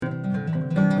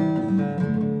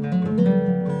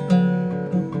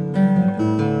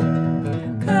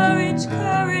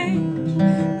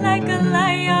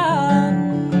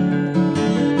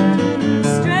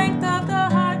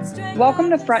Welcome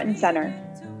to Front and Center,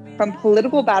 from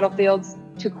political battlefields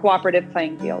to cooperative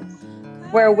playing fields,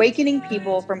 where awakening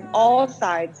people from all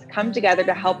sides come together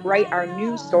to help write our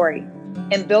new story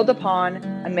and build upon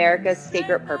America's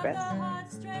sacred purpose,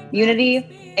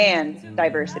 unity and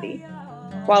diversity,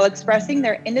 while expressing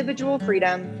their individual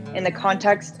freedom in the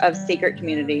context of sacred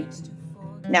community.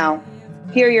 Now,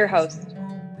 here are your hosts,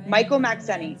 Michael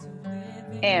Maxeni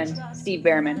and Steve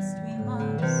Behrman.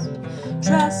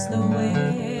 Trust the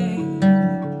way.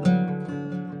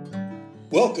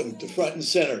 Welcome to Front and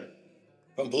Center,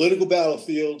 from political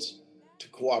battlefields to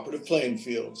cooperative playing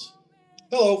fields.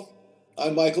 Hello,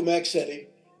 I'm Michael Maxeni,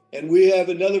 and we have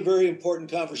another very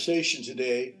important conversation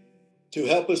today to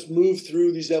help us move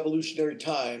through these evolutionary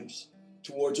times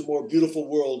towards a more beautiful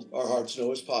world our hearts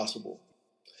know is possible.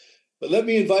 But let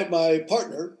me invite my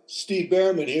partner, Steve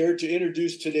Behrman, here to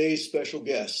introduce today's special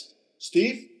guest.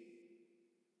 Steve?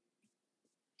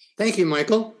 Thank you,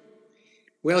 Michael.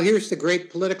 Well, here's the great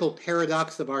political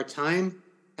paradox of our time.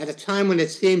 At a time when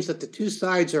it seems that the two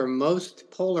sides are more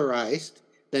polarized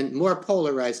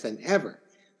than ever,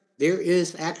 there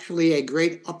is actually a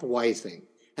great uprising,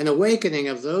 an awakening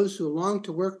of those who long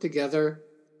to work together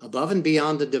above and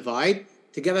beyond the divide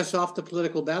to get us off the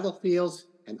political battlefields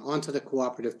and onto the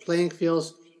cooperative playing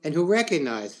fields, and who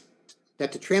recognize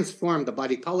that to transform the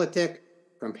body politic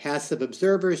from passive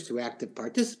observers to active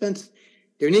participants,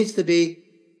 there needs to be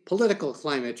political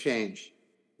climate change,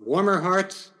 warmer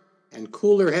hearts, and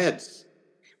cooler heads.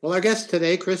 Well, our guest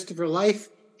today, Christopher Life,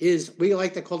 we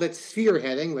like to call it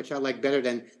spearheading, which I like better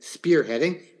than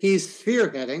spearheading. He's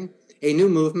spearheading a new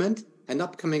movement, an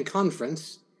upcoming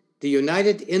conference, the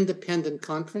United Independent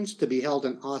Conference, to be held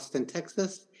in Austin,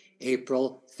 Texas,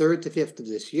 April 3rd to 5th of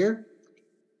this year.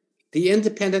 The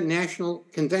Independent National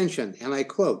Convention, and I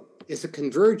quote, is a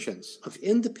convergence of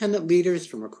independent leaders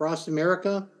from across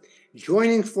America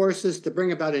joining forces to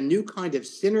bring about a new kind of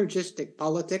synergistic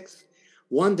politics,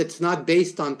 one that's not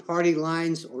based on party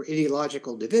lines or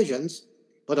ideological divisions,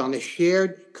 but on a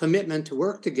shared commitment to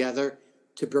work together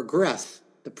to progress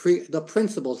the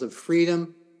principles of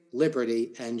freedom,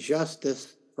 liberty, and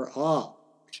justice for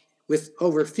all. With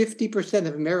over 50%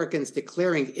 of Americans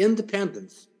declaring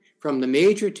independence from the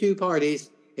major two parties,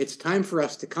 it's time for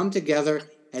us to come together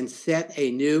and set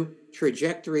a new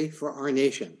trajectory for our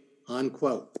nation,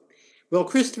 unquote. Well,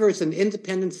 Christopher is an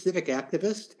independent civic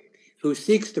activist who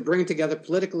seeks to bring together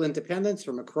political independence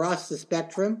from across the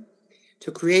spectrum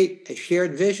to create a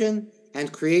shared vision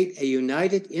and create a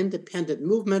united independent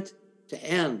movement to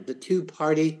end the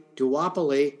two-party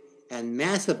duopoly and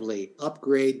massively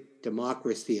upgrade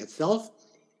democracy itself.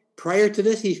 Prior to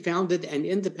this, he founded an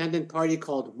independent party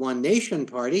called One Nation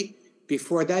Party.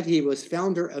 Before that, he was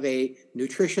founder of a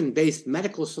nutrition-based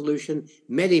medical solution,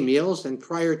 MediMeals, and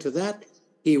prior to that,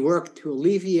 he worked to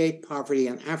alleviate poverty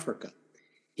in Africa.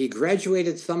 He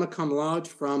graduated summa cum laude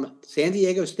from San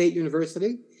Diego State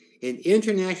University in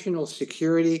International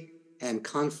Security and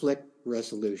Conflict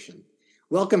Resolution.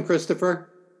 Welcome, Christopher.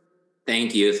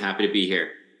 Thank you. Happy to be here.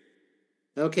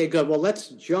 Okay, good. Well, let's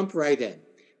jump right in.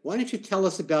 Why don't you tell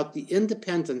us about the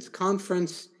Independence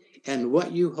Conference and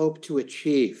what you hope to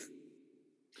achieve?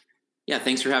 Yeah,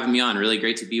 thanks for having me on. Really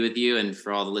great to be with you. And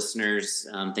for all the listeners,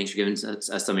 thanks for giving us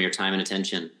some of your time and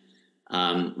attention.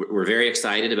 We're very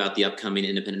excited about the upcoming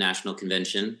Independent National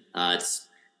Convention. It's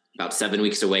about 7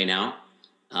 weeks away now.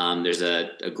 There's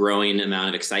a growing amount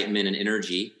of excitement and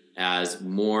energy as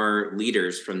more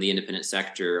leaders from the independent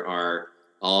sector are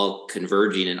all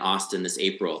converging in Austin this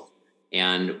April.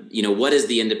 And, what is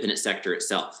the independent sector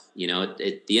itself?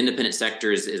 The independent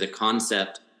sector is a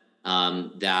concept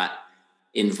that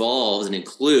involves and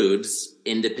includes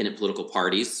independent political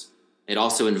parties. It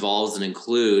also involves and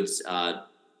includes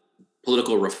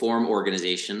political reform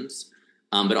organizations,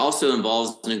 but also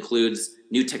involves and includes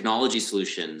new technology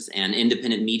solutions and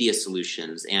independent media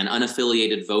solutions and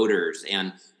unaffiliated voters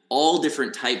and all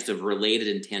different types of related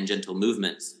and tangential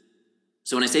movements.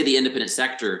 So when I say the independent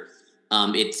sector,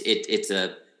 it's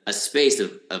a space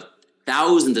of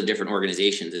thousands of different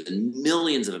organizations and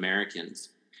millions of Americans.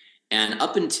 And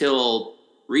up until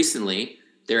recently,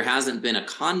 there hasn't been a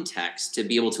context to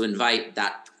be able to invite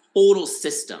that total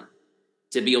system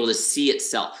to be able to see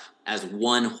itself as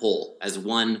one whole, as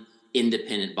one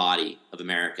independent body of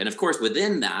America. And of course,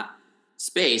 within that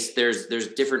space, there's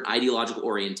different ideological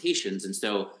orientations. And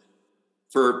so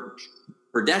for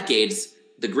decades,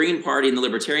 the Green Party and the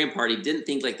Libertarian Party didn't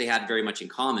think like they had very much in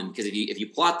common, because if you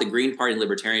plot the Green Party and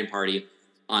Libertarian Party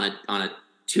on a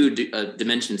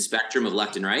two-dimension spectrum of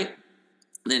left and right,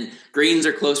 then Greens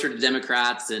are closer to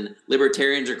Democrats and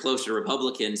Libertarians are closer to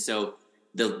Republicans. So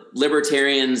the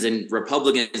libertarians and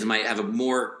Republicans might have a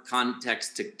more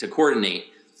context to coordinate.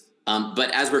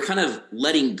 But as we're kind of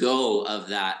letting go of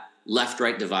that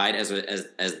left-right divide as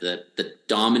the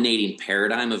dominating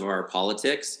paradigm of our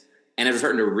politics, and as we're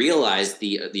starting to realize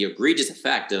the egregious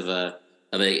effect of a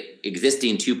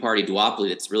existing two-party duopoly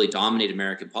that's really dominated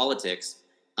American politics,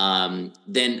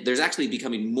 then there's actually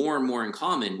becoming more and more in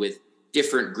common with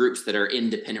different groups that are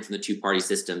independent from the two-party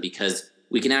system, because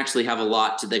we can actually have a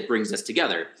lot that brings us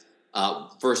together.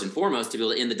 First and foremost, to be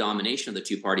able to end the domination of the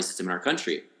two-party system in our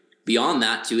country. Beyond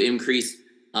that, to increase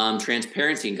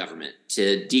transparency in government,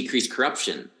 to decrease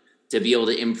corruption, to be able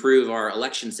to improve our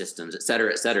election systems, et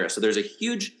cetera, et cetera. So there's a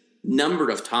huge number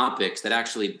of topics that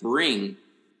actually bring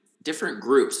different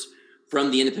groups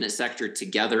from the independent sector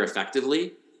together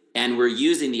effectively. And we're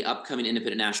using the upcoming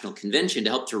Independent National Convention to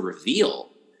help to reveal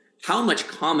how much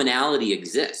commonality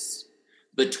exists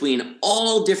between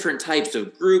all different types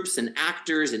of groups and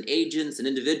actors and agents and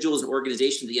individuals and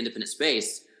organizations in the independent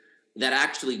space that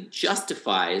actually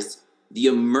justifies the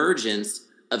emergence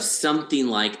of something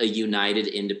like a united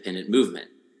independent movement.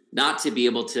 Not to be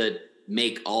able to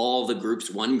make all the groups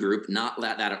one group, not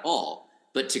that at all,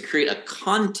 but to create a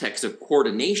context of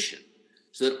coordination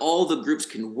so that all the groups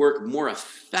can work more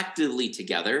effectively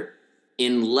together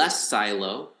in less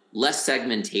silo, less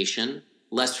segmentation,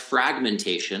 less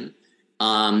fragmentation,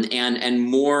 and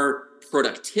more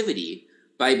productivity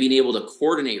by being able to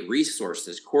coordinate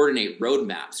resources, coordinate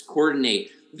roadmaps,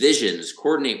 coordinate visions,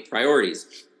 coordinate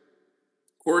priorities,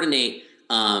 coordinate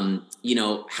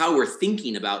how we're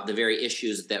thinking about the very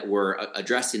issues that we're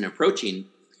addressing and approaching,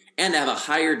 and have a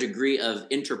higher degree of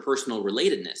interpersonal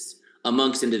relatedness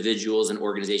amongst individuals and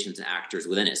organizations and actors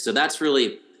within it. So that's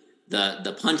really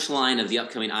the punchline of the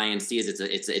upcoming INC. Is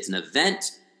it's an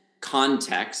event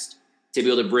context to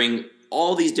be able to bring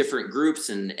all these different groups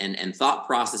and thought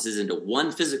processes into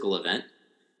one physical event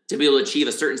to be able to achieve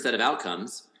a certain set of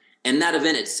outcomes. And that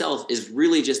event itself is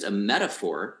really just a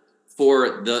metaphor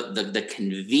for the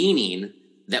convening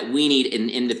that we need in an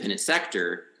independent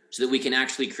sector so that we can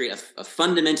actually create a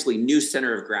fundamentally new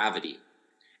center of gravity.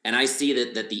 And I see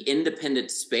that the independent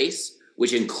space,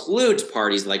 which includes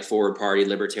parties like Forward Party,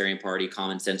 Libertarian Party,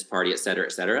 Common Sense Party, et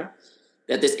cetera,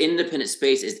 that this independent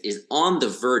space is on the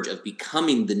verge of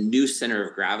becoming the new center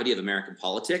of gravity of American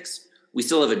politics. We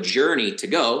still have a journey to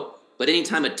go, but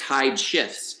anytime a tide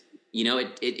shifts,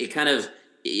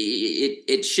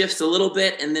 it shifts a little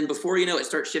bit, and then before you know it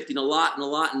starts shifting a lot,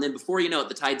 and then before you know it,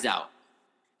 the tide's out.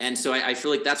 And so I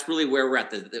feel like that's really where we're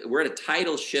at. We're at a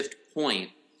tidal shift point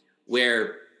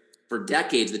where for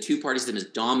decades the two-party system has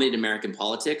dominated American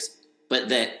politics, but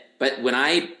when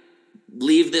I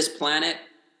leave this planet,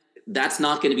 that's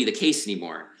not going to be the case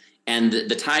anymore. And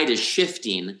the tide is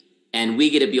shifting, and we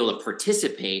get to be able to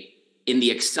participate in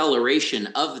the acceleration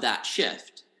of that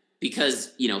shift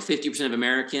because, 50% of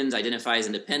Americans identify as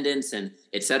independents and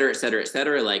et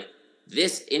cetera. Like,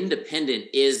 this independent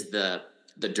is the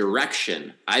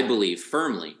direction, I believe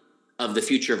firmly, of the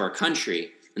future of our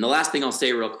country. And the last thing I'll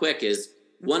say real quick is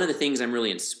one of the things I'm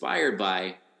really inspired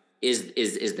by is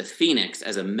the Phoenix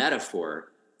as a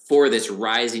metaphor for this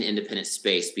rising independent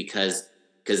space, because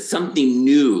something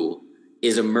new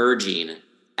is emerging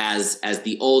as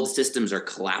the old systems are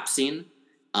collapsing.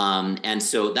 And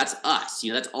so that's us,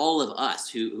 that's all of us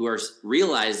who are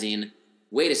realizing,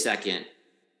 wait a second,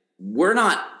 we're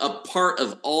not a part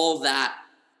of all that,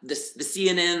 the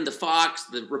CNN, the Fox,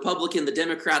 the Republican, the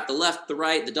Democrat, the left, the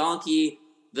right, the donkey,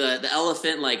 the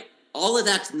elephant, like all of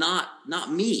that's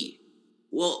not me.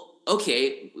 Well,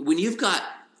 okay, when you've got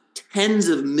tens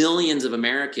of millions of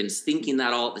Americans thinking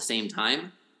that all at the same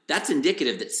time, that's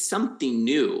indicative that something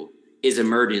new is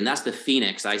emerging. And that's the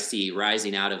Phoenix I see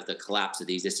rising out of the collapse of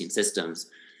the existing systems.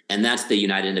 And that's the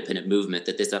United Independent Movement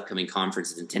that this upcoming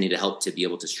conference is intending to help to be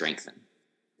able to strengthen.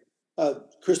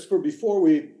 Christopher, before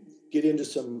we get into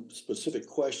some specific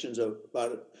questions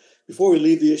about it, before we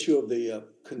leave the issue of the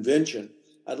convention,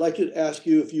 I'd like to ask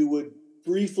you if you would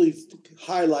briefly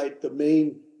highlight the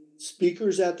main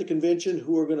speakers at the convention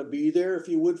who are going to be there, if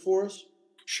you would, for us.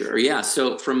 Sure, yeah.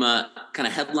 So from a kind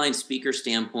of headline speaker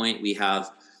standpoint, we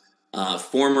have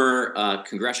former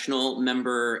congressional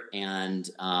member and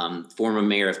former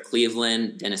mayor of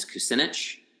Cleveland, Dennis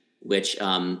Kucinich, which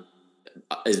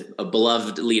is a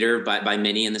beloved leader by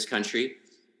many in this country.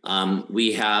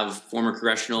 We have former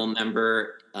congressional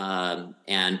member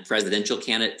and presidential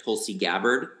candidate Tulsi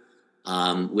Gabbard,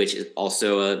 which is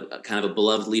also a kind of a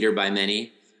beloved leader by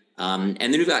many. And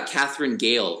then we've got Catherine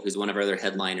Gale, who's one of our other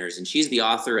headliners, and she's the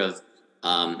author of,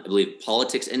 I believe,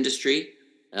 Politics Industry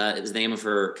is the name of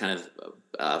her kind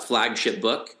of flagship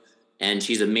book. and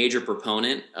she's a major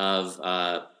proponent of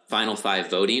Final Five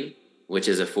voting, which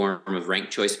is a form of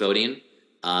ranked choice voting,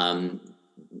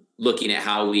 looking at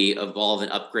how we evolve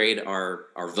and upgrade our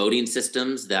voting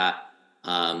systems that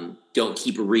don't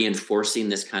keep reinforcing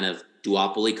this kind of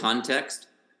duopoly context.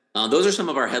 Those are some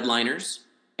of our headliners,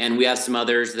 and we have some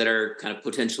others that are kind of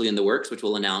potentially in the works, which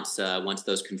we'll announce once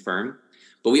those confirm.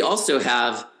 But we also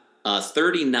have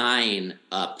 39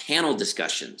 panel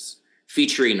discussions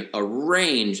featuring a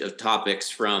range of topics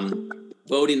from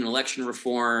voting and election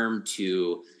reform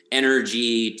to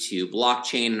energy to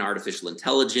blockchain and artificial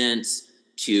intelligence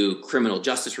to criminal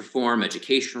justice reform,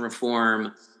 education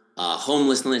reform,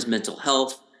 homelessness, mental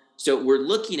health. So we're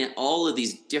looking at all of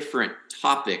these different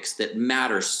topics that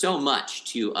matter so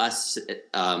much to us,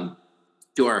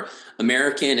 to our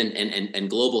American and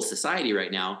global society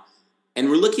right now. And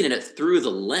we're looking at it through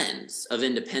the lens of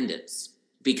independence,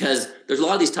 because there's a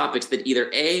lot of these topics that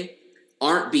either A,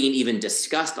 aren't being even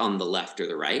discussed on the left or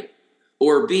the right,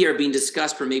 or B, are being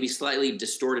discussed from maybe slightly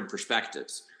distorted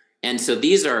perspectives. And so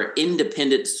these are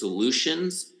independent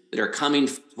solutions that are coming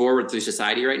forward through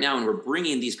society right now, and we're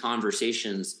bringing these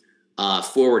conversations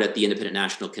forward at the Independent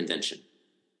National Convention.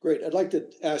 Great. I'd like to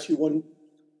ask you one,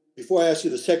 before I ask you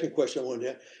the second question I wanted to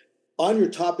ask, on your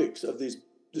topics of these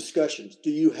discussions,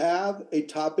 do you have a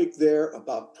topic there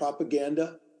about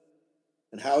propaganda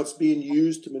and how it's being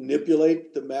used to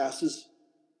manipulate the masses?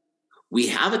 We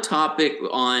have a topic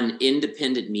on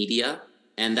independent media,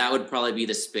 and that would probably be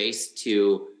the space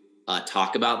to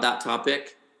talk about that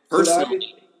topic.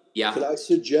 Personally, Could I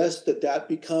suggest that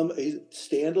become a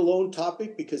standalone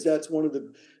topic? Because that's one of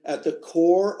at the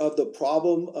core of the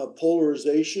problem of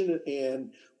polarization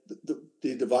and the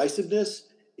divisiveness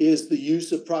is the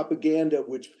use of propaganda,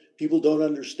 which people don't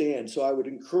understand. So I would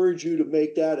encourage you to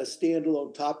make that a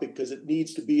standalone topic, because it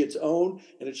needs to be its own,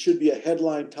 and it should be a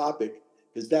headline topic,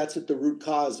 because that's at the root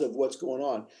cause of what's going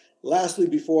on. Lastly,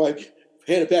 before I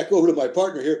hand it back over to my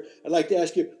partner here, I'd like to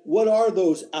ask you, what are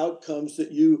those outcomes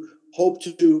that you hope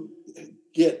to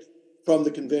get from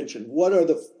the convention? What are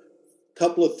the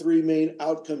couple of three main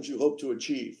outcomes you hope to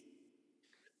achieve?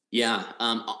 Yeah,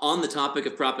 on the topic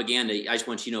of propaganda, I just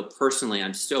want you to know personally,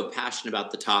 I'm so passionate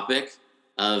about the topic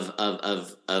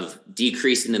of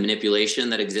decreasing the manipulation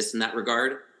that exists in that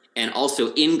regard, and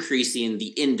also increasing the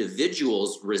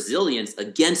individual's resilience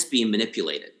against being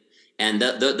manipulated. And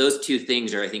those two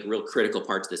things are, I think, real critical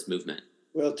parts of this movement.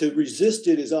 Well, to resist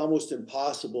it is almost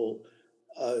impossible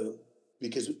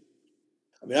because,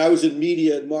 I was in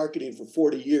media and marketing for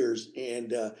 40 years,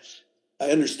 and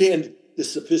I understand the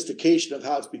sophistication of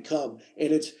how it's become.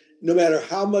 And it's no matter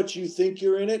how much you think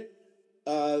you're in it,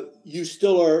 you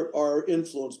still are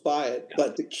influenced by it. Yeah.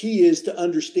 But the key is to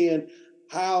understand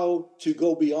how to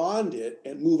go beyond it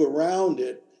and move around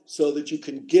it so that you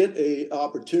can get an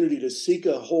opportunity to seek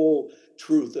a whole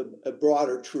truth, a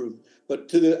broader truth. But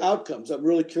to the outcomes, I'm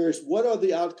really curious, what are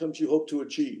the outcomes you hope to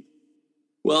achieve?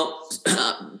 Well,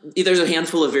 there's a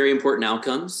handful of very important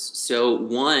outcomes. So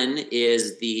one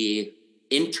is the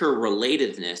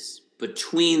interrelatedness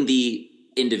between the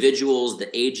individuals,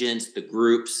 the agents, the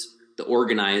groups, the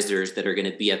organizers that are going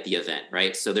to be at the event,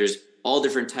 right? So there's all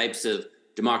different types of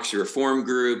democracy reform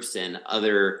groups and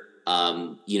other,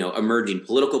 emerging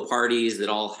political parties that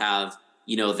all have,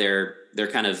 their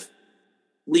kind of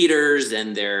leaders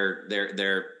and their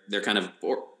kind of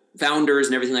founders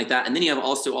and everything like that. And then you have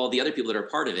also all the other people that are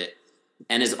part of it.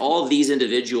 And as all of these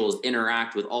individuals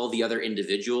interact with all the other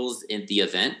individuals in the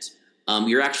event,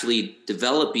 you're actually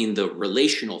developing the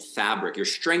relational fabric. You're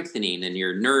strengthening and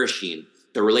you're nourishing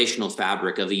the relational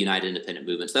fabric of a united independent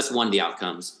movement. So that's one of the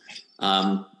outcomes.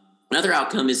 Another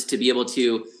outcome is to be able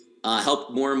to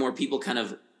help more and more people kind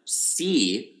of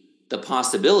see the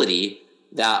possibility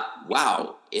that,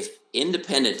 wow, if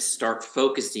independents start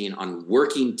focusing on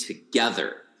working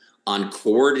together, on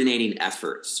coordinating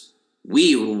efforts,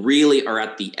 we really are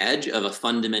at the edge of a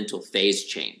fundamental phase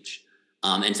change.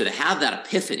 And so to have that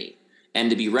epiphany and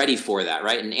to be ready for that,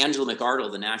 right? And Angela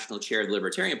McArdle, the national chair of the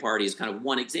Libertarian Party, is kind of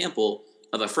one example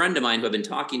of a friend of mine who I've been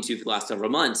talking to for the last several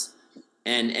months.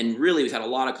 And really, we've had a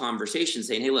lot of conversations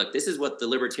saying, hey, look, this is what the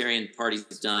Libertarian Party's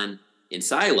done in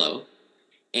silo.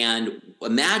 And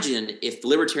imagine if the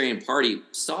Libertarian Party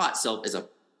saw itself as a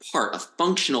part, a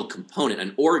functional component,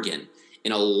 an organ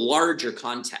in a larger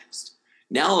context.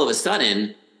 Now, all of a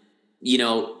sudden, you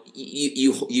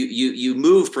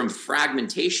move from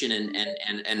fragmentation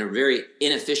and a very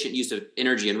inefficient use of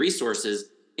energy and resources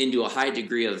into a high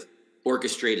degree of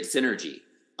orchestrated synergy.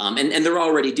 And they're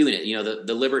already doing it.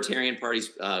 The Libertarian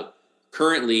Party's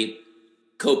currently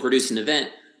co-producing an event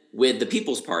with the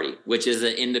People's Party, which is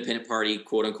an independent party,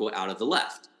 quote unquote, out of the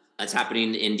left. It's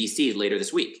happening in DC later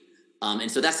this week. And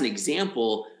so that's an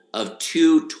example of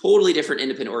two totally different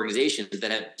independent organizations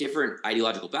that have different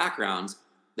ideological backgrounds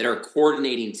that are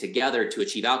coordinating together to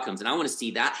achieve outcomes. And I want to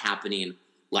see that happening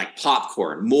like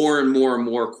popcorn, more and more and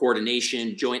more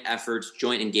coordination, joint efforts,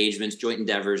 joint engagements, joint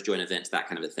endeavors, joint events, that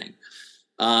kind of a thing.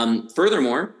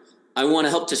 Furthermore, I want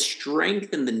to help to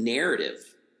strengthen the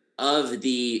narrative of the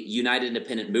United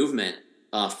Independent Movement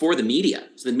for the media.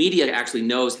 So the media actually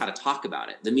knows how to talk about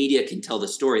it. The media can tell the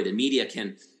story. The media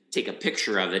can take a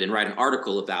picture of it and write an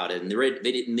article about it. And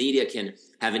the media can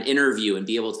have an interview and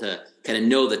be able to kind of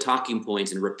know the talking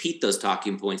points and repeat those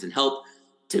talking points and help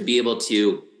to be able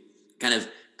to kind of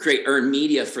earn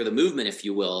media for the movement, if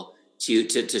you will,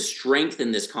 to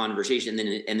strengthen this conversation.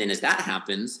 And then as that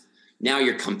happens, now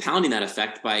you're compounding that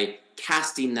effect by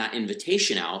casting that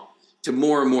invitation out to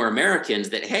more and more Americans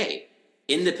that, hey,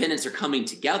 independents are coming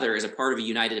together as a part of a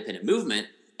united independent movement,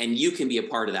 and you can be a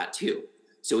part of that too.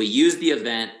 So we use the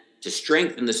event to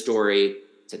strengthen the story,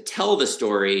 to tell the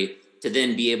story, to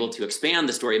then be able to expand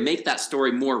the story, make that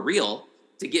story more real,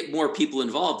 to get more people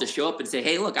involved, to show up and say,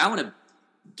 hey, look, I want to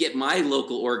get my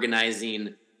local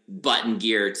organizing butt in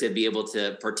gear to be able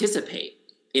to participate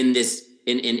in this,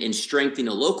 in strengthening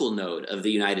a local node of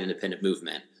the United Independent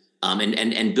Movement,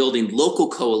 and building local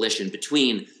coalition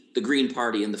between the Green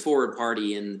Party and the Forward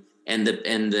Party and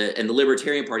the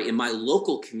Libertarian Party in my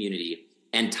local community,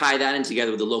 and tie that in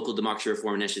together with the local democracy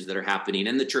reform initiatives that are happening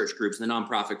and the church groups and the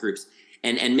nonprofit groups,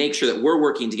 and make sure that we're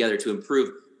working together to improve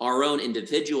our own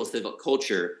individual civic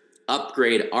culture,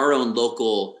 upgrade our own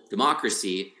local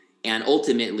democracy, and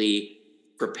ultimately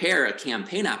prepare a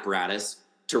campaign apparatus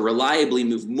to reliably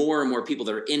move more and more people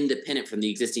that are independent from the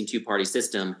existing two-party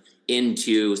system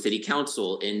into city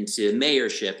council, into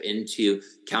mayorship, into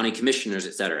county commissioners,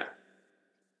 et cetera.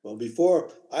 Well,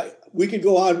 we could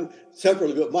go on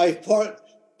separately, but my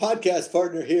podcast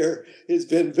partner here has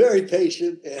been very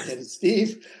patient. And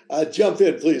Steve, jump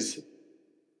in, please.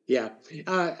 Yeah.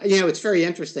 It's very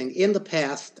interesting. In the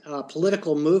past,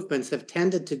 political movements have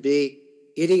tended to be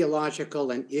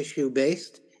ideological and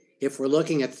issue-based. If we're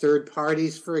looking at third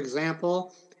parties, for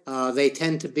example, they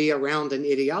tend to be around an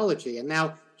ideology. And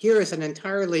now here is an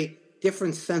entirely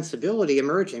different sensibility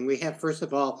emerging. We have, first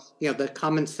of all, the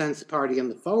Common Sense Party and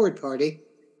the Forward Party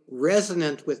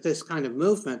resonant with this kind of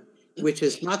movement, which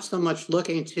is not so much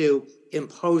looking to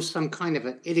impose some kind of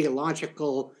an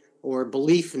ideological or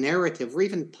belief narrative or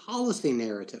even policy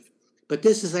narrative, but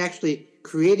this is actually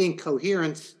creating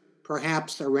coherence,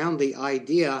 perhaps around the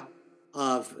idea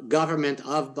of government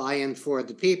of by and for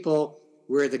the people,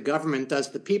 where the government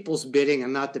does the people's bidding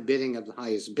and not the bidding of the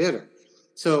highest bidder.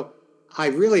 So I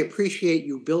really appreciate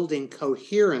you building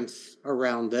coherence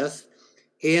around this.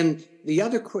 And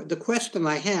the question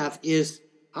I have is,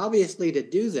 obviously, to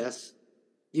do this,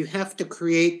 you have to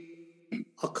create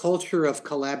a culture of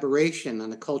collaboration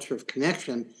and a culture of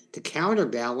connection to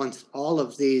counterbalance all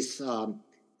of these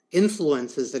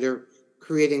influences that are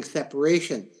creating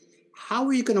separation. How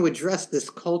are you going to address this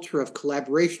culture of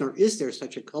collaboration, or is there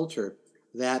such a culture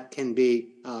that can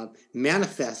be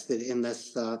manifested in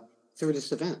this through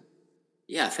this event?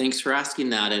 Yeah, thanks for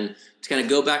asking that. And to kind of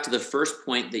go back to the first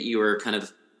point that you were kind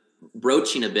of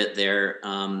broaching a bit there,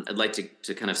 I'd like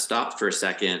to kind of stop for a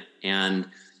second. And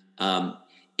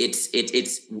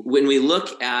it's when we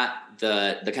look at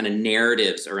the kind of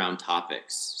narratives around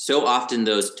topics, so often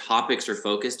those topics are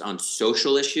focused on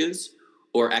social issues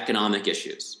or economic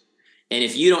issues. And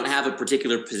if you don't have a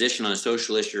particular position on a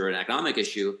social issue or an economic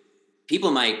issue, people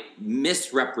might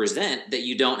misrepresent that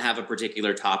you don't have a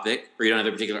particular topic or you don't have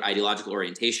a particular ideological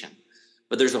orientation.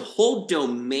 But there's a whole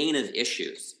domain of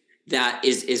issues that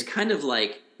is kind of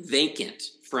like vacant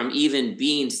from even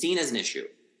being seen as an issue.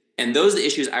 And those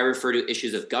issues I refer to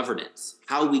issues of governance,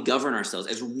 how we govern ourselves,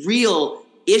 as real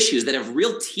issues that have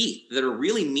real teeth, that are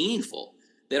really meaningful,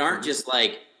 that aren't just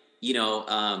like,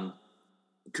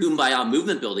 kumbaya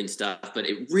movement building stuff, but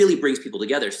it really brings people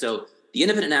together. So the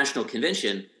Independent National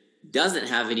Convention doesn't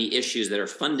have any issues that are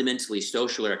fundamentally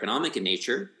social or economic in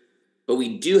nature, but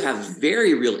we do have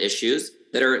very real issues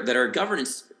that are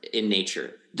governance in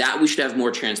nature, that we should have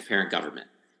more transparent government,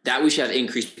 that we should have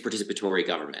increased participatory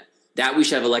government, that we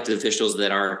should have elected officials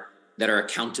that are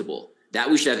accountable, that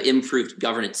we should have improved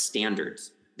governance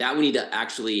standards, that we need to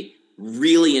actually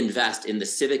really invest in the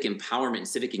civic empowerment and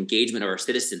civic engagement of our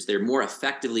citizens. They're more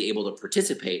effectively able to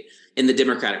participate in the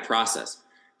democratic process.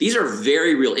 These are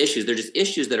very real issues. They're just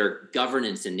issues that are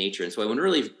governance in nature. And so I want to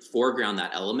really foreground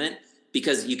that element,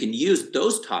 because you can use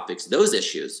those topics, those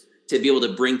issues, to be able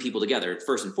to bring people together.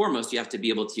 First and foremost, you have to be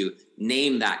able to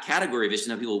name that category of issues,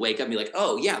 and people wake up and be like,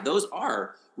 oh yeah, those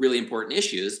are really important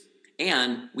issues.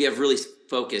 And we have really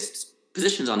focused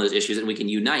positions on those issues, and we can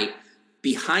unite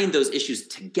behind those issues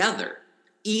together,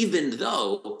 even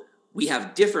though we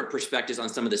have different perspectives on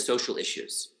some of the social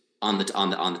issues on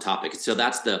the topic. So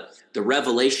that's the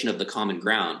revelation of the common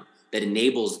ground that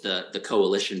enables the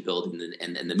coalition building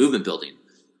and the movement building.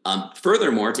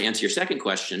 Furthermore, to answer your second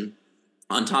question,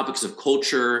 on topics of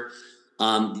culture,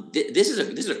 this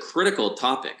is a critical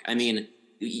topic. I mean,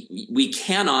 we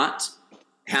cannot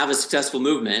have a successful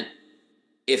movement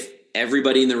if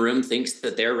everybody in the room thinks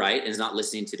that they're right and is not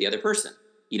listening to the other person.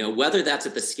 Whether that's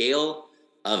at the scale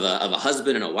of a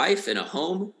husband and a wife in a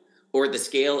home, or at the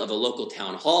scale of a local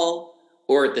town hall,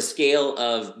 or at the scale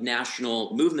of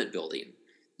national movement building,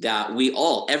 that we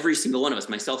all, every single one of us,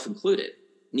 myself included,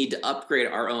 need to upgrade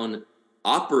our own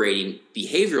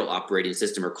behavioral operating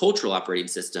system or cultural operating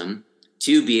system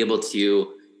to be able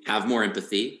to have more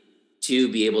empathy, to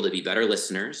be able to be better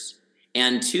listeners,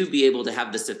 and to be able to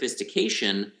have the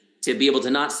sophistication to be able to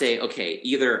not say, okay,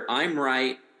 either I'm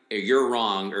right or you're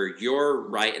wrong, or you're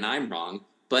right and I'm wrong,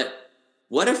 but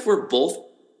what if we're both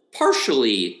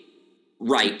partially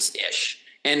right-ish?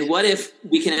 And what if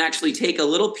we can actually take a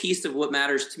little piece of what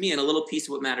matters to me and a little piece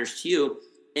of what matters to you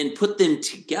and put them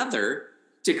together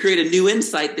to create a new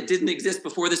insight that didn't exist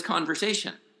before this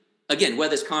conversation? Again,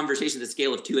 whether this conversation is the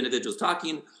scale of two individuals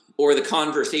talking, or the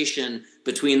conversation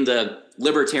between the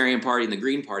Libertarian Party and the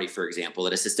Green Party, for example,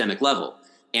 at a systemic level,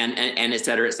 and et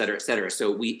cetera, et cetera, et cetera.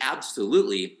 So we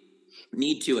absolutely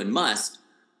need to and must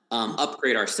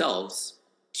upgrade ourselves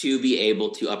to be able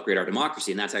to upgrade our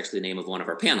democracy. And that's actually the name of one of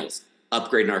our panels,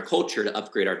 Upgrading Our Culture to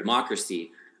Upgrade Our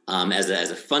Democracy, as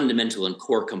a fundamental and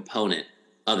core component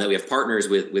of that. We have partners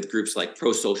with groups like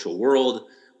Pro Social World.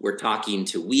 We're talking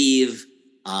to Weave.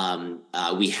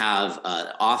 We have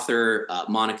author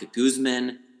Monica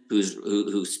Guzman,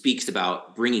 who speaks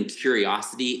about bringing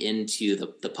curiosity into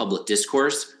the public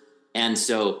discourse. And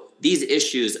so these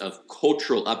issues of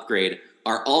cultural upgrade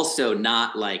are also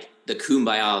not like the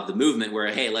kumbaya of the movement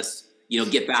where, hey, let's,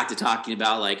 get back to talking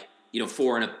about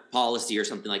foreign policy or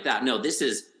something like that. No, this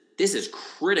is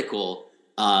critical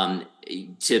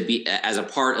to be as a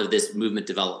part of this movement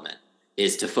development,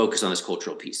 is to focus on this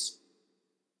cultural piece.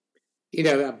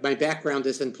 My background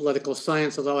is in political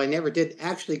science, although I never did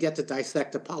actually get to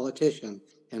dissect a politician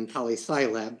in poli-sci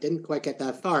lab. Didn't quite get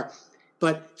that far.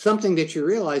 But something that you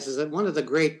realize is that one of the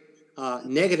great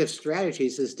negative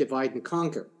strategies is divide and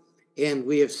conquer. And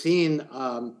we have seen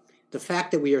the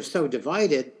fact that we are so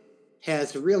divided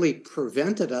has really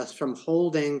prevented us from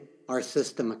holding our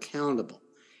system accountable.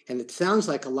 And it sounds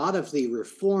like a lot of the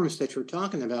reforms that you're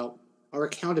talking about are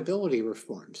accountability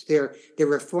reforms. They're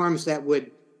reforms that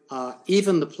would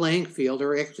even the playing field,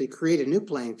 or actually create a new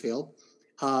playing field,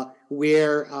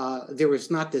 where there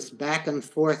was not this back and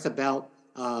forth about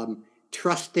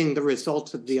trusting the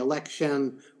results of the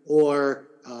election or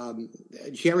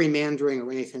gerrymandering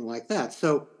or anything like that.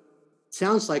 So it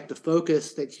sounds like the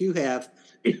focus that you have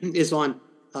is on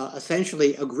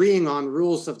essentially agreeing on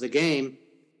rules of the game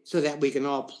so that we can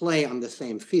all play on the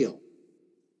same field.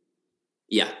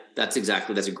 Yeah, that's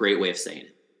a great way of saying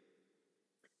it.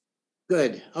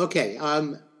 Good. Okay.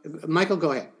 Michael,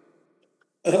 go ahead.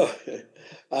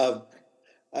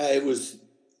 I was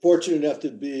fortunate enough to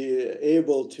be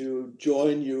able to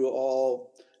join you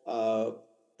all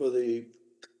for the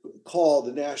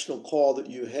national call that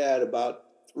you had about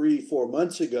 3-4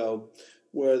 months ago,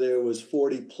 where there was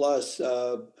 40 plus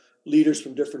leaders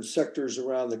from different sectors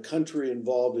around the country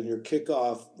involved in your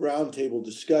kickoff roundtable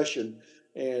discussion.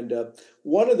 And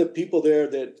one of the people there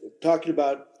that talking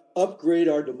about upgrade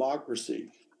our democracy.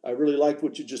 I really like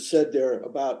what you just said there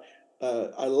about,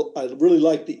 I really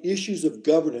like the issues of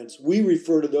governance. We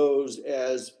refer to those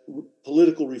as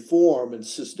political reform and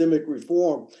systemic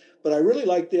reform, but I really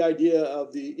like the idea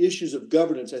of the issues of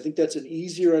governance. I think that's an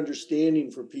easier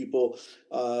understanding for people,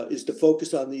 is to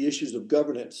focus on the issues of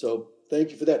governance. So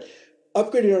thank you for that.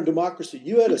 Upgrading our democracy.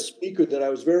 You had a speaker that I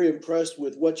was very impressed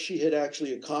with what she had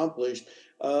actually accomplished,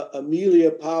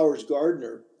 Amelia Powers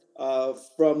Gardner,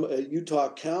 from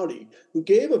Utah County, who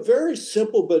gave a very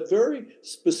simple but very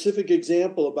specific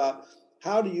example about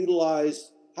how to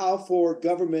utilize, how for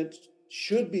government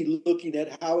should be looking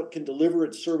at how it can deliver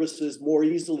its services more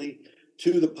easily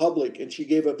to the public. And she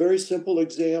gave a very simple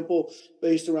example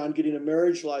based around getting a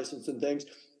marriage license and things,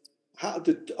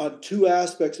 on two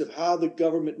aspects of how the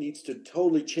government needs to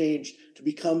totally change to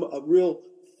become a real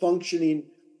functioning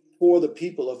for the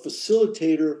people, a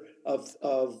facilitator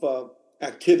of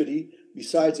activity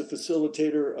besides a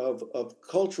facilitator of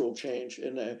cultural change.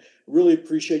 And I really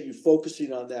appreciate you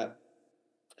focusing on that.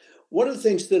 One of the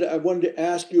things that I wanted to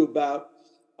ask you about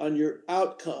on your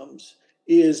outcomes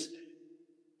is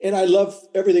And I love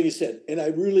everything he said. And I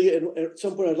really, and at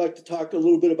some point, I'd like to talk a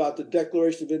little bit about the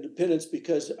Declaration of Independence,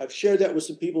 because I've shared that with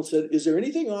some people and said, is there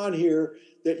anything on here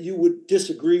that you would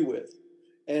disagree with?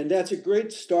 And that's a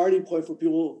great starting point for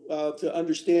people to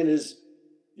understand is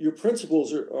your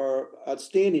principles are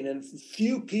outstanding. And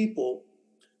few people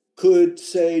could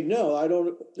say, no, I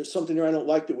don't, there's something there I don't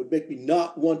like that would make me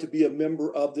not want to be a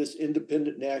member of this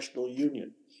independent national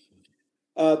union.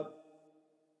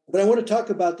 But I want to talk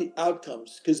about the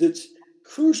outcomes, because it's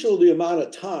crucial the amount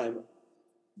of time.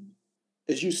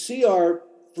 As you see our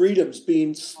freedoms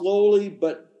being slowly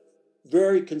but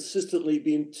very consistently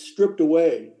being stripped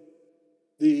away,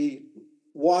 the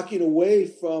walking away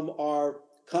from our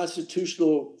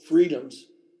constitutional freedoms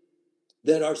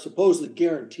that are supposedly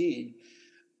guaranteed,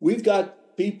 we've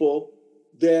got people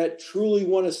that truly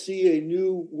want to see a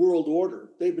new world order.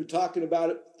 They've been talking about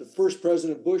it. The first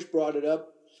President Bush brought it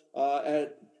up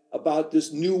about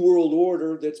this new world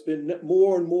order that's been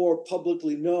more and more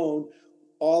publicly known,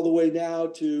 all the way now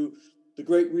to the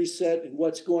Great Reset and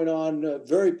what's going on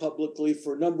very publicly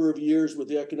for a number of years with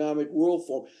the Economic World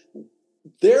Forum.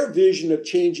 Their vision of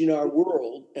changing our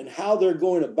world and how they're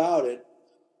going about it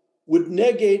would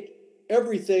negate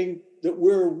everything that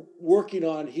we're working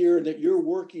on here and that you're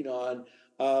working on.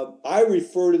 I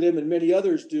refer to them, and many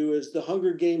others do, as the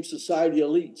Hunger Games Society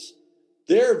elites.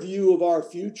 Their view of our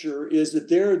future is that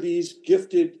there are these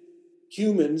gifted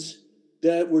humans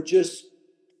that were just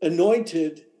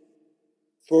anointed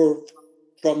from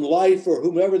life, or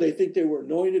whomever they think they were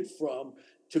anointed from,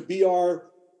 to be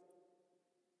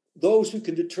those who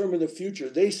can determine the future.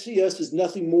 They see us as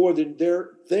nothing more than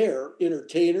their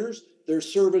entertainers, their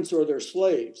servants, or their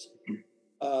slaves.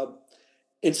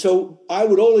 And so I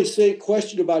would only say,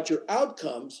 question about your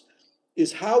outcomes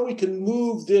is how we can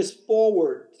move this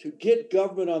forward to get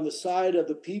government on the side of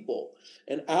the people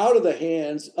and out of the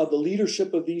hands of the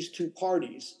leadership of these two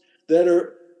parties that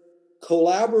are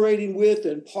collaborating with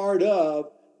and part of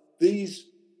these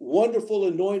wonderful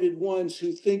anointed ones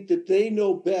who think that they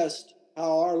know best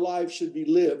how our lives should be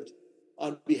lived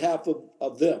on behalf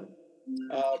of them.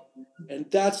 And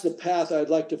that's the path I'd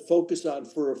like to focus on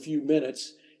for a few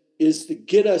minutes, is to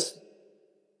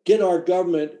get our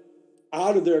government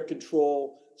out of their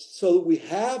control so that we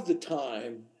have the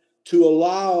time to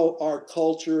allow our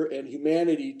culture and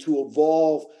humanity to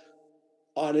evolve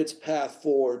on its path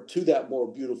forward to that more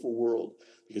beautiful world.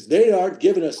 Because they aren't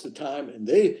giving us the time, and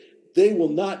they will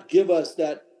not give us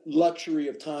that luxury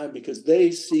of time, because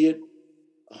they see it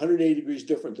 180 degrees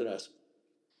different than us.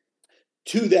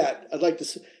 To that, I'd like to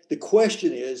say, the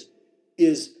question is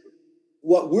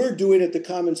what we're doing at the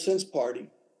Common Sense Party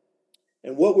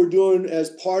and what we're doing as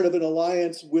part of an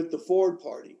alliance with the Ford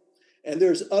Party. And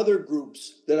there's other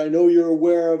groups that I know you're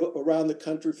aware of around the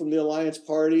country, from the Alliance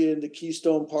Party and the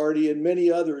Keystone Party and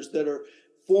many others, that are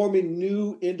forming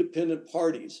new independent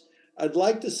parties. I'd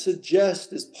like to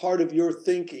suggest, as part of your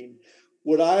thinking,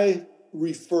 what I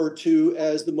refer to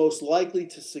as the most likely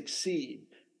to succeed,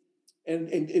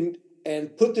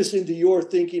 and put this into your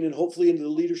thinking and hopefully into the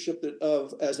leadership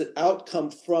as an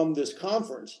outcome from this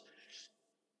conference,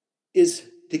 is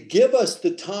to give us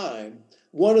the time.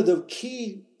 One of the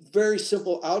key, very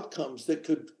simple outcomes that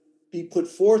could be put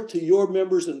forth to your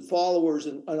members and followers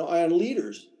and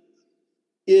leaders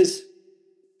is,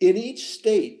 in each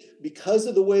state, because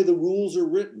of the way the rules are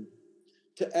written,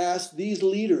 to ask these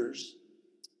leaders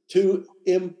to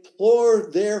implore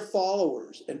their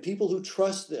followers and people who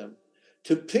trust them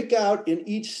to pick out in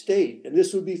each state, and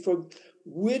this would be from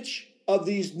which of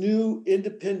these new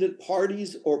independent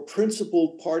parties or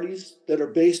principled parties that are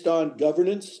based on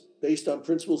governance, based on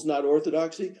principles, not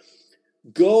orthodoxy,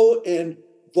 go and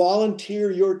volunteer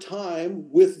your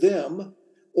time with them,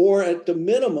 or at the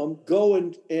minimum, go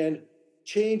and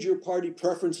change your party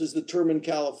preferences the term in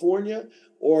California,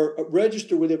 or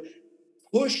register with them.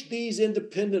 Push these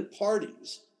independent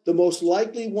parties, the most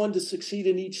likely one to succeed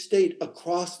in each state,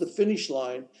 across the finish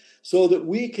line, so that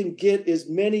we can get as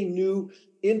many new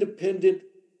independent,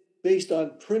 based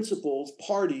on principles,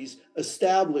 parties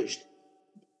established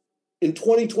in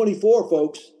 2024,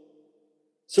 folks,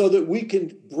 so that we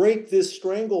can break this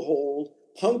stranglehold,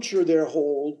 puncture their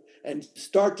hold, and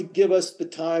start to give us the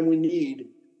time we need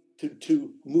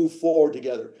to move forward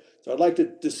together. So I'd like to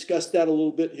discuss that a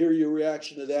little bit, hear your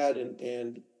reaction to that,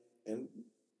 and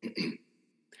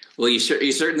Well, you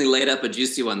certainly laid up a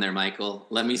juicy one there, Michael.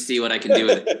 Let me see what I can do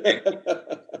with it.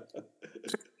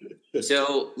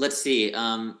 So let's see.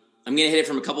 I'm going to hit it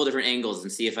from a couple of different angles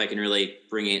and see if I can really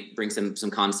bring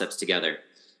some concepts together.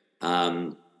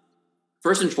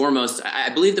 First and foremost,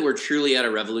 I believe that we're truly at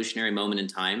a revolutionary moment in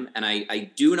time. And I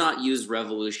do not use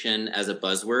revolution as a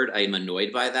buzzword. I am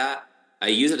annoyed by that. I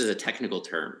use it as a technical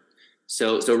term.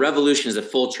 So revolution is a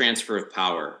full transfer of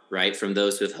power, right? From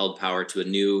those who have held power to a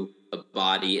new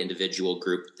body, individual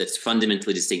group that's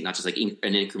fundamentally distinct, not just like an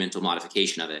incremental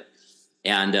modification of it.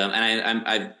 And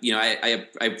I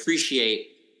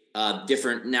appreciate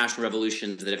different national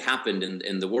revolutions that have happened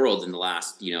in the world in the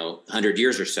last 100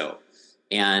 years or so.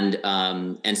 And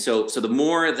so the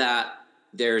more that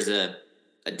there's a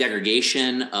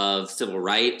degradation of civil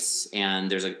rights, and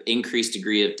there's an increased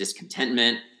degree of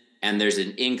discontentment, and there's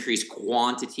an increased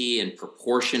quantity and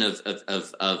proportion of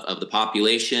the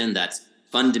population that's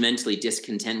fundamentally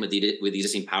discontent with the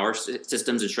existing power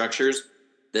systems and structures,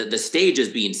 the stage is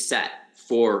being set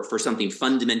for something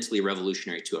fundamentally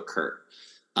revolutionary to occur.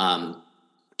 One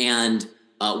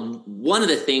of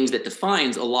the things that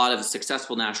defines a lot of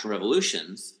successful national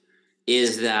revolutions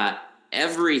is that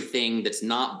everything that's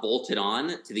not bolted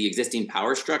on to the existing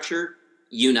power structure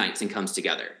unites and comes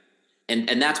together.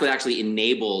 And that's what actually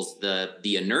enables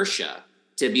the inertia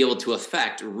to be able to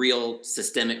affect real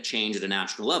systemic change at a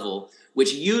national level,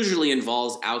 which usually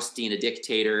involves ousting a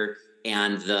dictator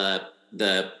and the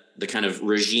kind of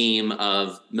regime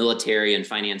of military and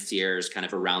financiers kind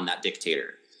of around that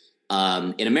dictator.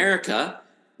 In America,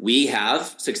 we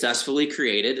have successfully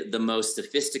created the most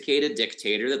sophisticated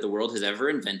dictator that the world has ever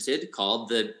invented, called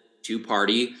the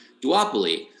two-party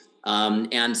duopoly.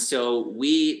 And so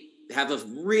we have a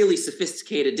really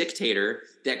sophisticated dictator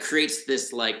that creates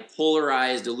this like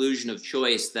polarized illusion of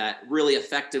choice that really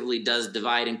effectively does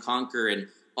divide and conquer in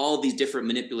all these different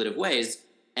manipulative ways,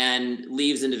 and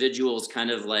leaves individuals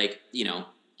kind of like,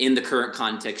 in the current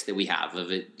context that we have of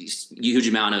a huge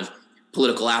amount of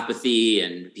political apathy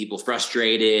and people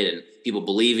frustrated and people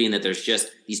believing that there's just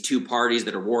these two parties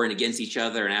that are warring against each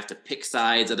other and have to pick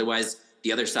sides. Otherwise,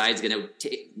 the other side's going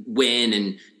to win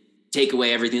and take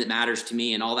away everything that matters to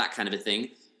me and all that kind of a thing.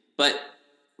 But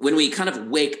when we kind of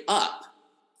wake up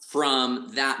from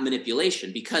that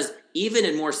manipulation, because even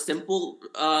in more simple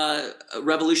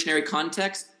revolutionary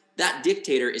context, that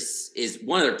dictator is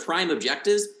one of their prime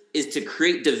objectives is to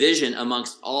create division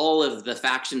amongst all of the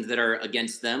factions that are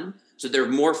against them. So they're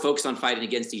more focused on fighting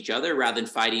against each other rather than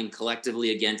fighting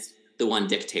collectively against the one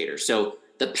dictator. So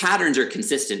the patterns are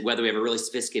consistent, whether we have a really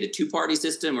sophisticated two-party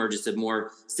system or just a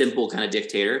more simple kind of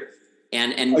dictator.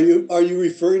 And are you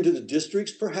referring to the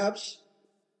districts, perhaps,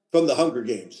 from the Hunger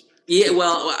Games? Yeah,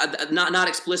 well, not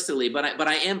explicitly, but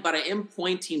I am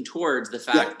pointing towards the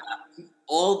fact that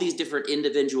all these different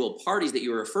individual parties that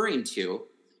you're referring to,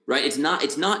 right? It's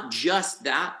not just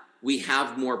that we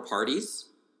have more parties.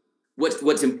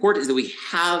 What's important is that we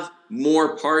have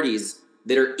more parties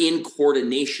that are in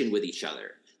coordination with each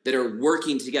other, that are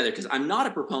working together. Because I'm not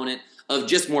a proponent of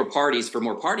just more parties for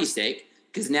more party's sake,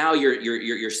 because now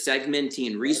you're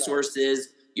segmenting resources,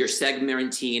 you're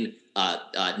segmenting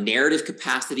narrative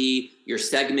capacity, you're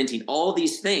segmenting all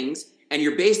these things, and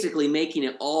you're basically making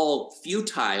it all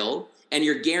futile. And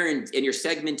you're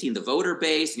segmenting the voter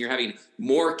base, and you're having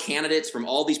more candidates from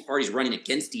all these parties running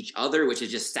against each other, which is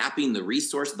just sapping the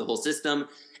resource of the whole system.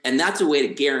 And that's a way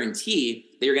to guarantee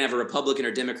that you're going to have a Republican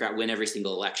or Democrat win every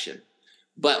single election.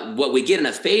 But what we get in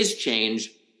a phase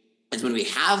change is when we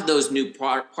have those new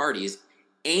parties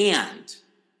and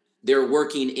they're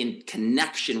working in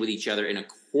connection with each other in a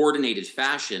coordinated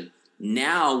fashion.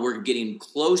 Now we're getting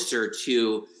closer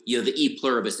to the e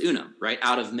pluribus unum, right?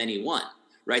 Out of many one.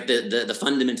 Right, the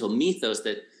fundamental mythos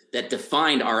that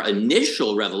defined our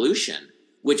initial revolution,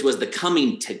 which was the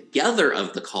coming together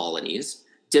of the colonies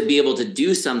to be able to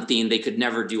do something they could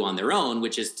never do on their own,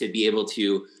 which is to be able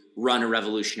to run a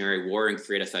revolutionary war and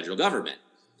create a federal government.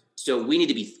 So we need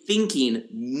to be thinking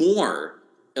more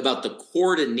about the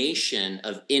coordination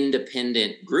of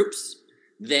independent groups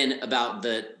than about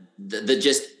the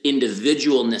just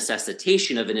individual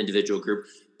necessitation of an individual group.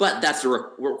 But that's a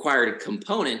required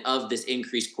component of this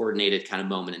increased coordinated kind of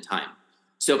moment in time.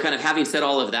 So kind of having said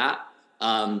all of that,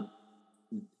 I'm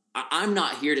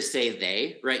not here to say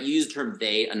they, right? You use the term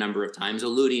they a number of times,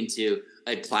 alluding to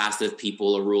a class of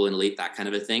people, a ruling elite, that kind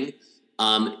of a thing.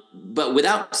 But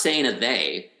without saying a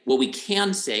they, what we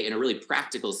can say in a really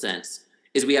practical sense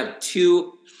is we have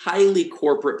two highly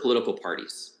corporate political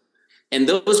parties. And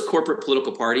those corporate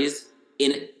political parties,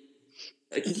 in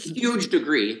a huge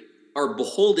degree, are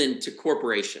beholden to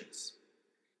corporations.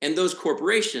 And those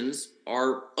corporations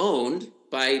are owned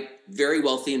by very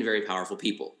wealthy and very powerful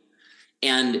people.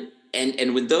 And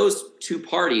when those two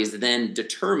parties then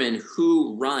determine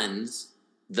who runs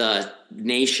the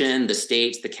nation, the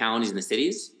states, the counties, and the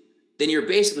cities, then you're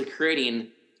basically creating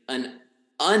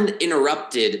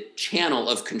uninterrupted channel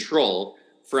of control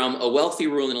from a wealthy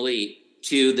ruling elite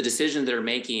to the decisions that are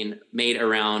made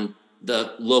around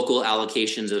the local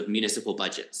allocations of municipal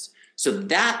budgets. So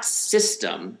that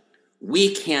system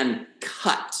we can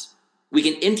cut. We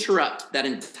can interrupt that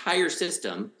entire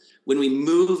system when we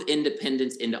move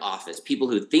independents into office, people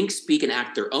who think, speak, and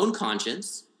act their own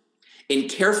conscience in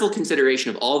careful consideration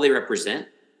of all they represent,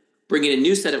 bringing a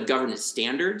new set of governance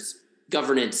standards,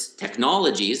 governance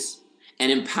technologies,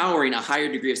 and empowering a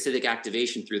higher degree of civic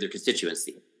activation through their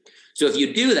constituency. So if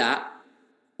you do that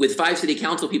with 5 city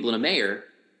council people and a mayor,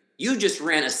 you just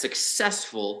ran a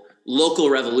successful local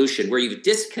revolution where you've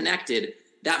disconnected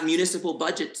that municipal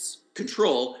budget's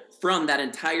control from that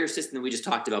entire system that we just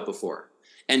talked about before.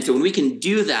 And so when we can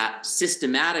do that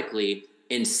systematically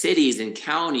in cities and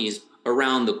counties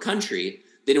around the country,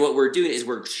 then what we're doing is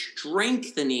we're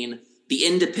strengthening the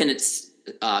independent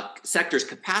sector's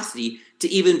capacity to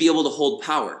even be able to hold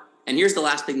power. And here's the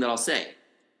last thing that I'll say,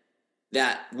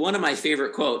 that one of my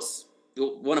favorite quotes,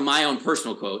 one of my own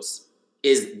personal quotes,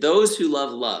 is those who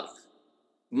love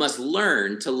must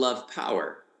learn to love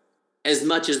power as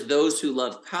much as those who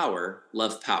love power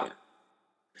love power.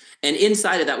 And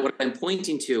inside of that, what I'm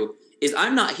pointing to is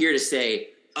I'm not here to say,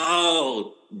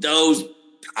 oh, those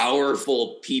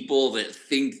powerful people that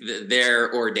think that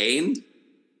they're ordained,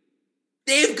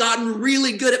 they've gotten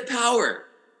really good at power.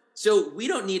 So we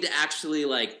don't need to actually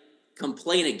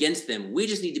complain against them. We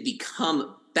just need to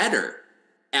become better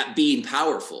at being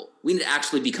powerful. We need to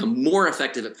actually become more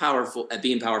effective at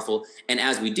being powerful. And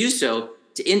as we do so,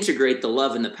 to integrate the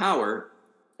love and the power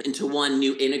into one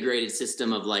new integrated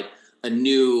system of a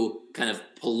new kind of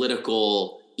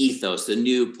political ethos, a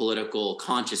new political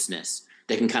consciousness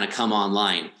that can kind of come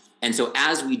online. And so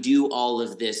as we do all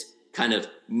of this kind of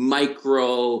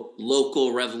micro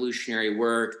local revolutionary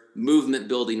work, movement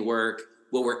building work,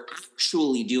 what we're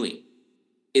actually doing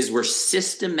is we're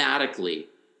systematically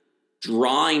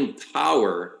drawing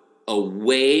power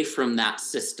away from that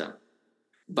system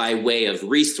by way of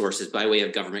resources, by way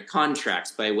of government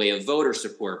contracts, by way of voter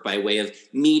support, by way of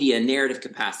media narrative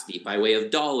capacity, by way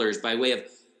of dollars, by way of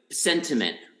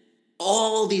sentiment.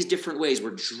 All these different ways,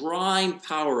 we're drawing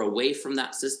power away from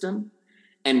that system,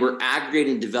 and we're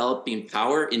aggregating, developing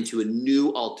power into a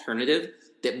new alternative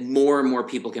that more and more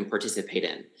people can participate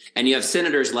in. And you have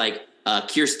senators like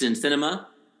Kyrsten Sinema,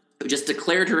 who just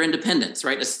declared her independence,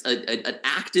 right? An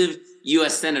active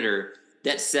U.S. senator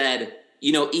that said,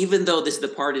 even though this is the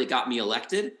party that got me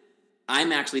elected,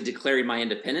 I'm actually declaring my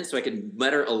independence so I can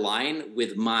better align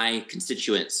with my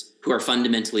constituents who are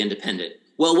fundamentally independent.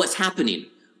 Well, what's happening?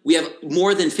 We have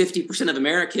more than 50% of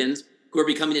Americans who are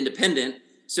becoming independent.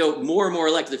 So more and more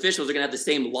elected officials are going to have the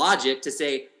same logic to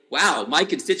say, wow, my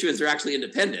constituents are actually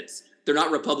independents. They're not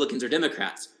Republicans or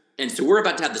Democrats. And so we're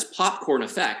about to have this popcorn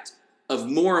effect of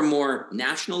more and more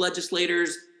national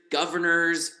legislators,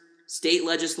 governors, state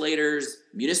legislators,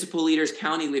 municipal leaders,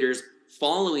 county leaders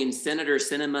following Senator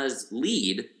Sinema's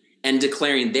lead and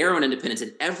declaring their own independence.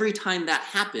 And every time that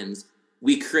happens,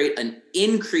 we create an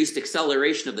increased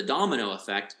acceleration of the domino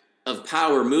effect of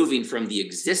power moving from the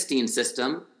existing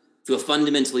system to a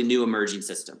fundamentally new emerging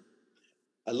system.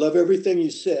 I love everything you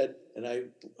said, and I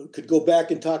could go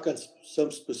back and talk on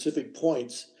some specific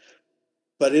points.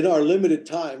 But in our limited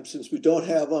time, since we don't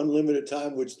have unlimited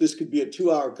time, which this could be a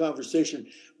 2-hour conversation,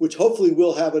 which hopefully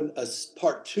we'll have a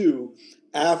part 2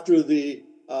 after the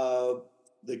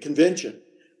convention.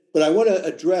 But I want to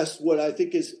address what I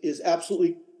think is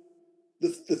absolutely the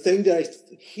thing that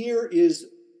I hear is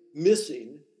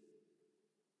missing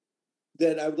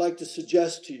that I would like to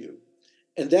suggest to you.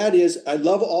 And that is, I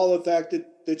love all the fact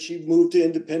that she moved to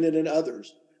independent and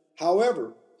others.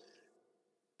 However,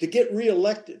 to get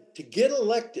reelected, to get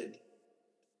elected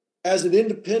as an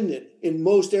independent in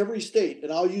most every state,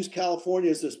 and I'll use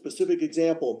California as a specific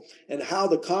example, and how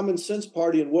the Common Sense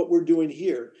Party and what we're doing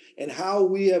here, and how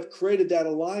we have created that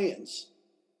alliance,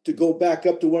 to go back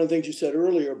up to one of the things you said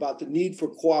earlier about the need for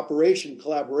cooperation,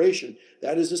 collaboration,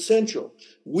 that is essential.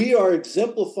 We are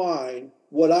exemplifying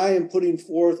what I am putting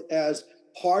forth as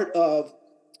part of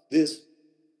this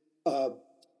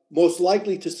most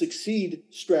likely to succeed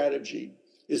strategy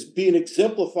is being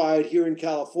exemplified here in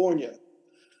California.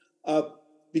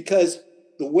 Because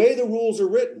the way the rules are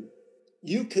written,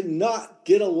 you cannot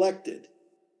get elected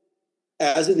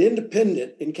as an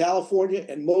independent in California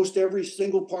and most every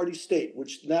single party state,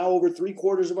 which now over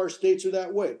 3/4 of our states are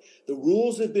that way. The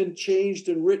rules have been changed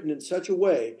and written in such a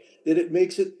way that it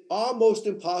makes it almost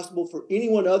impossible for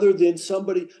anyone other than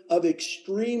somebody of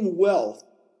extreme wealth,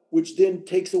 which then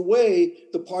takes away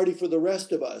the party for the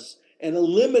rest of us and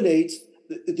eliminates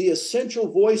the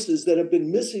essential voices that have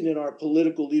been missing in our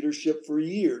political leadership for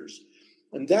years.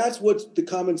 And that's what the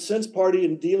Common Sense Party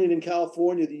in dealing in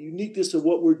California, the uniqueness of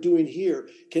what we're doing here,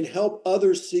 can help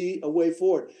others see a way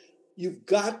forward. You've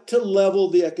got to level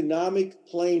the economic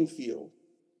playing field.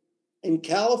 In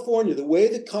California, the way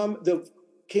the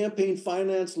campaign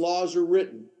finance laws are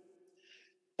written,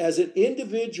 as an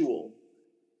individual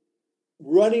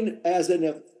running as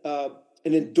an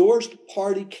endorsed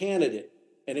party candidate,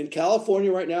 and in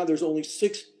California right now, there's only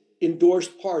 6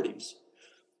 endorsed parties.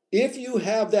 If you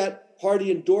have that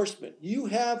party endorsement, you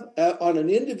have on an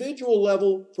individual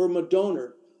level from a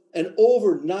donor an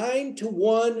over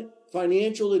 9-to-1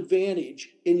 financial advantage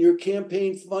in your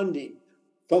campaign funding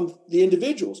from the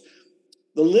individuals.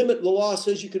 The law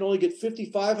says you can only get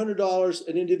 $5,500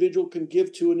 an individual can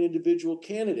give to an individual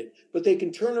candidate, but they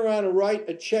can turn around and write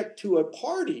a check to a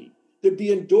party that'd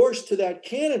be endorsed to that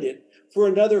candidate for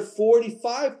another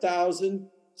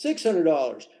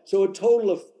 $45,600. So a total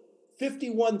of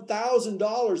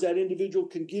 $51,000 that individual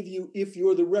can give you if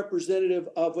you're the representative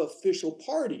of an official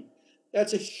party.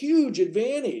 That's a huge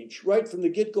advantage right from the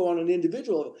get-go on an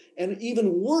individual level. And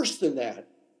even worse than that,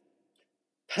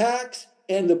 PACs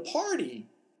and the party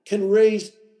can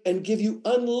raise and give you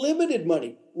unlimited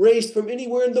money raised from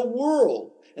anywhere in the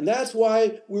world. And that's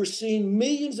why we're seeing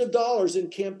millions of dollars in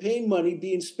campaign money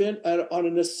being spent on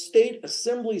an state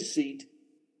assembly seat,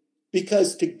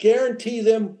 because to guarantee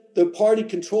them the party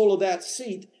control of that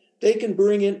seat, they can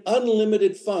bring in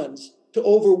unlimited funds to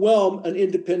overwhelm an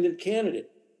independent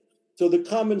candidate. So the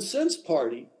Common Sense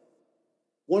Party,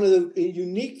 one of the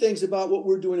unique things about what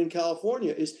we're doing in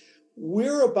California is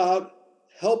we're about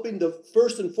helping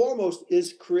first and foremost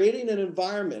is creating an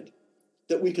environment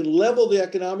that we can level the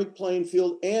economic playing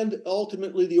field, and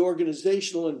ultimately the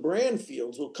organizational and brand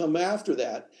fields will come after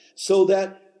that, so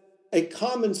that a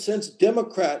common sense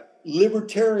Democrat,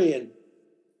 Libertarian,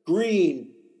 Green,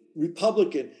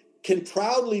 Republican can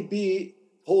proudly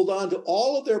hold on to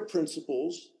all of their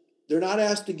principles. They're not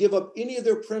asked to give up any of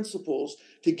their principles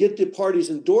to get the party's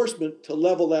endorsement to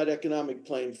level that economic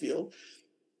playing field.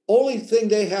 Only thing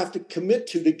they have to commit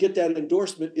to get that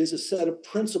endorsement is a set of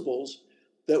principles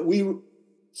that we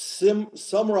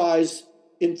summarize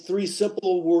in 3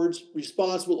 simple words: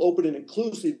 responsible, open, and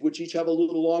inclusive, which each have a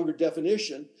little longer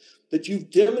definition, that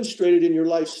you've demonstrated in your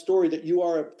life story that you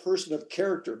are a person of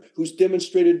character who's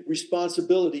demonstrated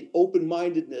responsibility,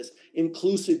 open-mindedness,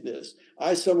 inclusiveness.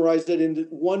 I summarize that in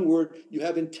one word: you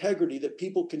have integrity, that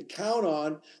people can count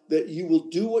on, that you will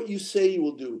do what you say you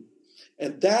will do.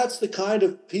 And that's the kind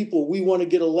of people we want to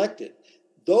get elected.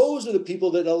 Those are the people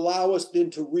that allow us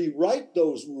then to rewrite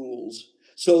those rules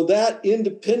so that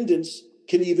independence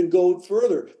can even go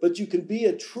further. But you can be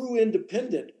a true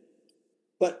independent.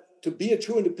 But to be a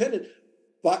true independent,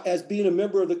 as being a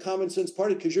member of the Common Sense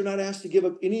Party, because you're not asked to give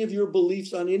up any of your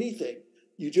beliefs on anything.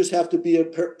 You just have to be a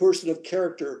person of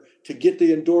character to get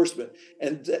the endorsement.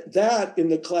 And that, in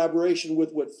the collaboration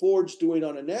with what Ford's doing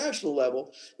on a national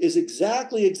level, is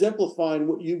exactly exemplifying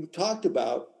what you talked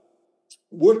about,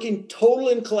 working total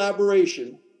in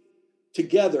collaboration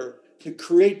together to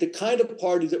create the kind of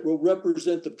party that will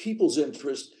represent the people's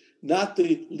interests, not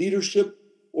the leadership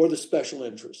or the special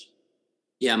interests.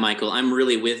 Yeah, Michael, I'm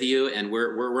really with you, and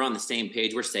we're on the same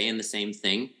page. We're saying the same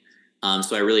thing.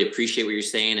 So I really appreciate what you're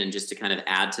saying. And just to kind of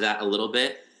add to that a little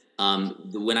bit,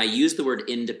 when I use the word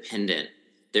independent,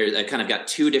 I kind of got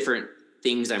 2 different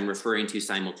things I'm referring to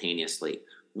simultaneously.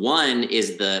 One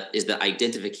is the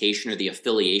identification or the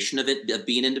affiliation of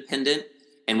being independent.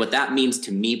 And what that means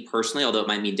to me personally, although it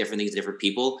might mean different things to different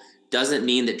people, doesn't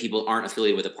mean that people aren't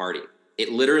affiliated with a party.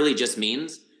 It literally just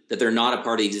means that they're not a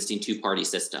part of the existing 2-party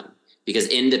system. Because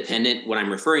independent, what I'm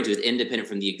referring to is independent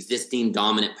from the existing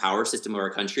dominant power system of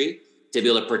our country, to be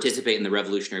able to participate in the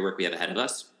revolutionary work we have ahead of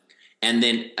us. And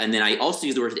then I also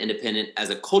use the word independent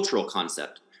as a cultural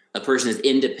concept. A person is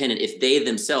independent if they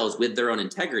themselves, with their own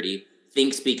integrity,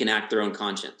 think, speak, and act their own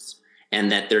conscience,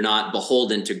 and that they're not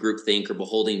beholden to groupthink or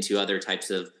beholden to other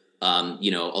types of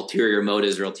ulterior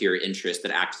motives or ulterior interests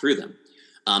that act through them.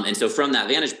 And so from that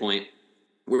vantage point,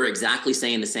 we're exactly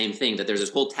saying the same thing, that there's this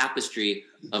whole tapestry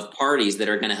of parties that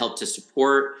are going to help to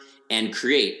support and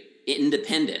create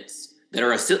independence, that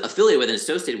are affiliated with and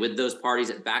associated with those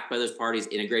parties, backed by those parties,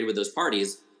 integrated with those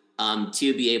parties,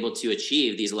 to be able to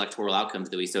achieve these electoral outcomes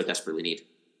that we so desperately need.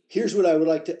 Here's what I would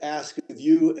like to ask of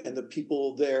you and the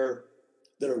people there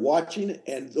that are watching,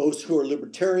 and those who are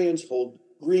libertarians, hold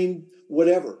green,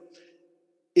 whatever.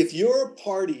 If you're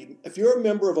a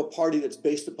member of a party that's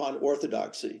based upon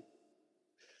orthodoxy,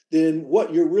 then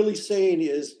what you're really saying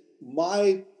is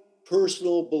my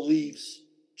personal beliefs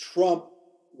trump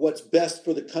what's best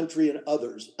for the country and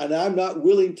others. And I'm not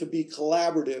willing to be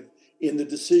collaborative in the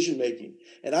decision making.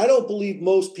 And I don't believe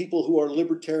most people who are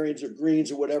libertarians or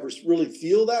Greens or whatever really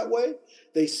feel that way.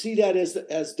 They see that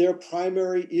as their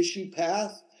primary issue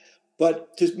path.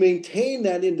 But to maintain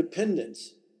that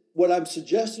independence, what I'm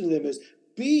suggesting to them is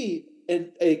be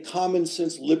a common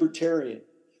sense libertarian,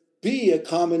 be a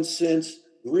common sense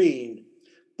Green,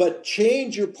 but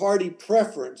change your party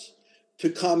preference to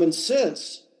common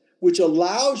sense, which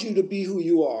allows you to be who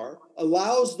you are,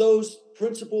 allows those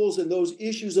principles and those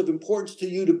issues of importance to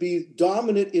you to be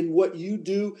dominant in what you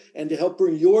do and to help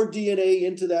bring your DNA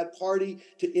into that party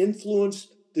to influence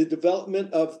the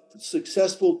development of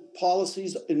successful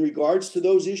policies in regards to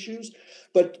those issues.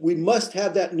 But we must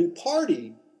have that new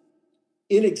party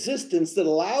in existence that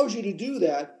allows you to do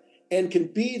that and can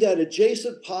be that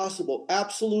adjacent possible,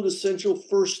 absolute essential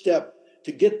first step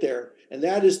to get there. And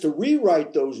that is to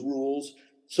rewrite those rules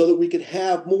so that we can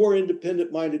have more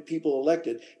independent-minded people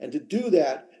elected. And to do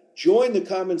that, join the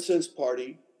Common Sense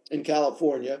Party in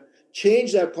California,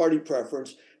 change that party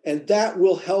preference, and that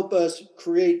will help us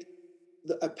create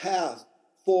a path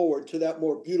forward to that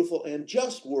more beautiful and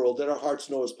just world that our hearts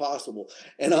know is possible.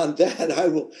 And on that, I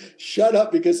will shut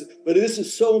up but this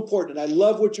is so important. I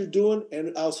love what you're doing,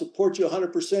 and I'll support you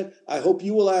 100%. I hope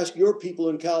you will ask your people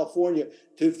in California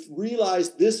to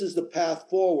realize this is the path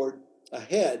forward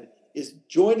ahead, is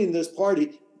joining this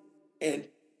party and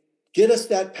get us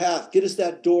that path, get us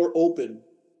that door open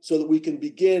so that we can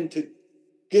begin to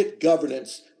get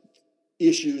governance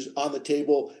issues on the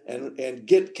table and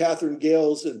get Catherine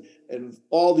Gales and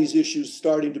all these issues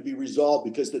starting to be resolved,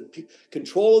 because the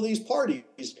control of these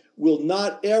parties will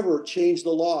not ever change the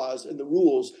laws and the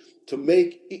rules to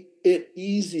make it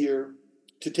easier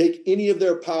to take any of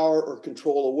their power or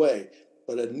control away.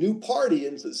 But a new party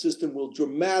in the system will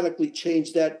dramatically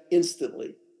change that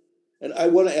instantly. And I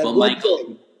want to add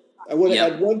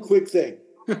add one quick thing.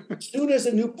 As soon as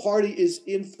a new party is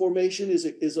in formation,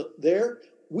 is there,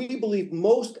 we believe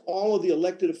most all of the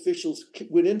elected officials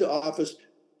went into office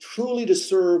truly to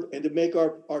serve and to make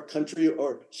our country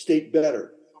or state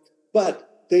better.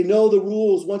 But they know the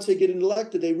rules. Once they get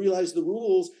elected, they realize the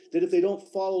rules, that if they don't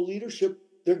follow leadership,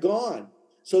 they're gone.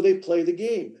 So they play the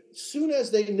game. As soon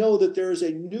as they know that there is a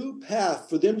new path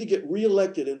for them to get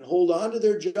reelected and hold on to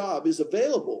their job is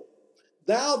available,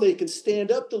 now they can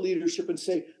stand up to leadership and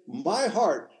say, my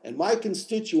heart and my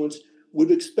constituents would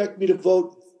expect me to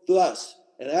vote thus.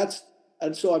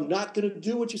 And so I'm not going to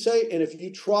do what you say. And if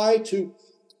you try to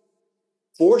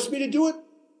force me to do it,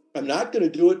 I'm not going to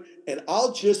do it. And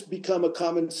I'll just become a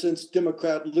common sense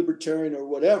Democrat, libertarian, or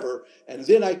whatever. And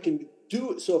then I can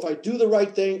do it. So if I do the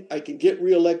right thing, I can get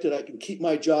reelected. I can keep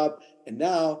my job. And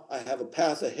now I have a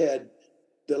path ahead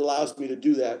that allows me to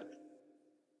do that.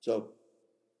 So.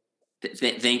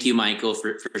 Thank you, Michael,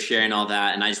 for sharing all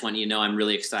that. And I just want you to know I'm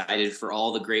really excited for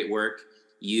all the great work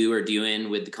you are doing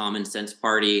with the Common Sense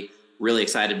Party. Really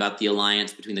excited about the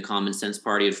alliance between the Common Sense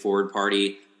Party and Forward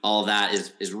Party. All that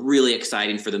is really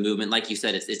exciting for the movement. Like you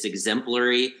said, it's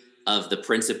exemplary of the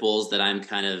principles that I'm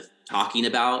kind of talking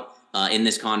about in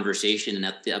this conversation and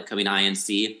at the upcoming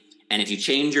INC. And if you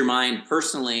change your mind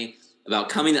personally about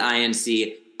coming to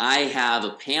INC, I have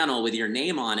a panel with your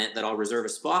name on it that I'll reserve a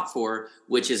spot for,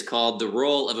 which is called The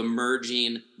Role of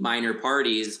Emerging Minor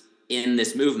Parties in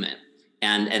This Movement.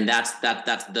 And that's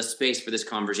the space for this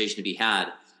conversation to be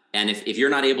had. And if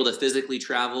you're not able to physically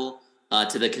travel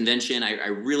to the convention, I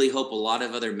really hope a lot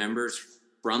of other members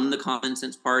from the Common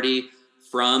Sense Party,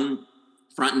 from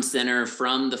Front and Center,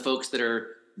 from the folks that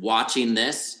are watching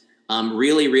this,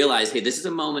 really realize, hey, this is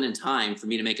a moment in time for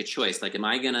me to make a choice. Like, am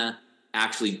I going to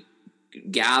actually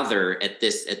gather at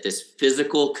this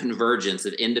physical convergence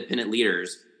of independent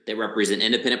leaders that represent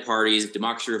independent parties,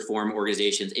 democracy reform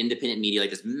organizations, independent media, like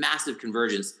this massive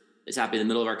convergence that's happening in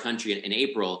the middle of our country in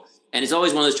April? And it's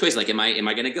always one of those choices, like, am I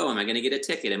going to go? Am I going to get a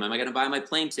ticket? Am I going to buy my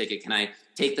plane ticket? Can I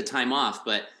take the time off?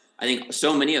 But I think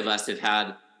so many of us have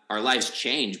had our lives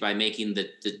changed by making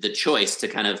the choice to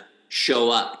kind of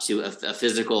show up to a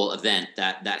physical event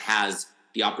that has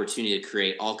the opportunity to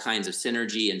create all kinds of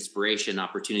synergy, inspiration,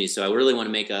 opportunities. So I really want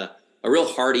to make a real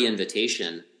hearty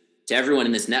invitation to everyone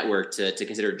in this network to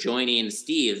consider joining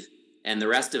Steve and the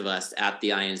rest of us at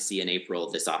the INC in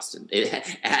April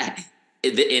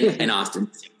in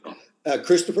Austin.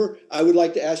 Christopher, I would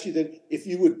like to ask you then if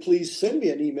you would please send me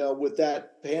an email with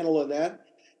that panel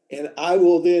and I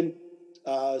will then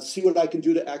see what I can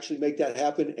do to actually make that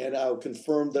happen, and I'll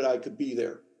confirm that I could be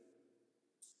there.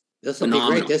 This will be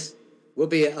great. This will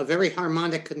be a very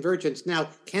harmonic convergence. Now,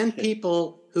 can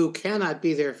people who cannot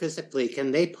be there physically,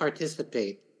 can they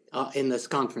participate in this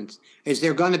conference? Is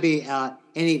there going to be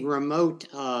any remote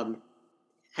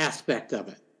aspect of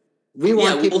it? We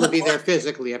want people to be there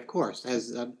physically, of course.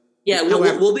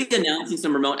 We'll be announcing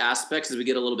some remote aspects as we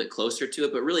get a little bit closer to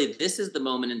it. But really, this is the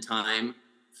moment in time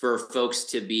for folks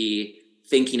to be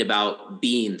thinking about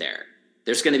being there.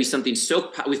 There's going to be something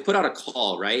we've put out a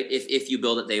call, right? If you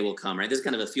build it, they will come, right? This is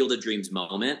kind of a Field of Dreams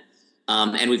moment.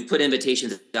 And we've put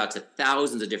invitations out to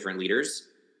thousands of different leaders,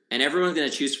 and everyone's going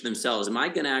to choose for themselves. Am I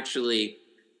going to actually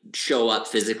show up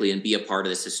physically and be a part of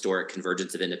this historic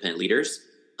convergence of independent leaders?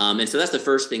 And so that's the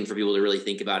first thing for people to really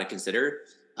think about and consider.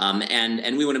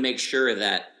 And we want to make sure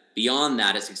that beyond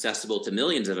that, it's accessible to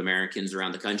millions of Americans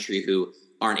around the country who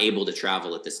aren't able to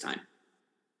travel at this time.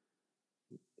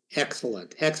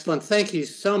 Excellent. Thank you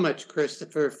so much,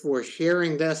 Christopher, for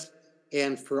sharing this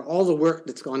and for all the work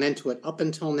that's gone into it up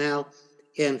until now,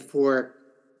 and for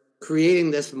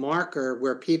creating this marker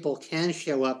where people can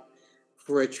show up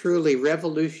for a truly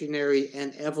revolutionary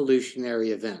and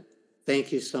evolutionary event.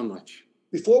 Thank you so much.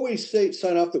 Before we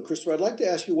sign off, though, Christopher, I'd like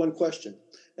to ask you one question,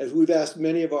 as we've asked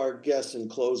many of our guests in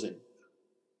closing.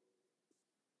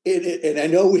 And I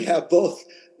know we have both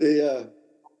the...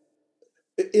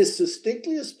 as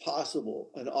succinctly as possible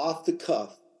and off the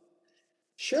cuff,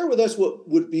 share with us what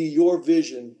would be your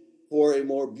vision for a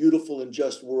more beautiful and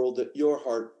just world that your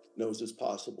heart knows is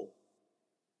possible.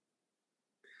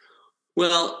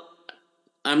 Well,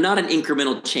 I'm not an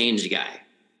incremental change guy.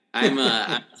 I'm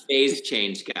a phase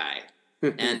change guy.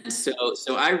 And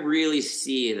so I really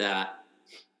see that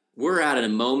we're at a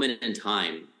moment in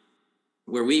time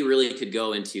where we really could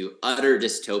go into utter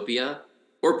dystopia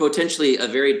or potentially a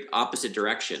very opposite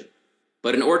direction.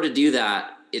 But in order to do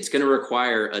that, it's going to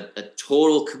require a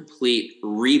total, complete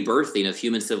rebirthing of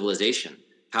human civilization,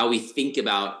 how we think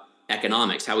about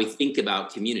economics, how we think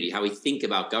about community, how we think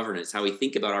about governance, how we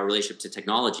think about our relationship to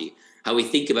technology, how we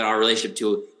think about our relationship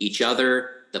to each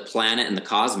other, the planet, and the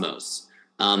cosmos.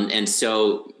 And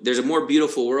so there's a more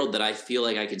beautiful world that I feel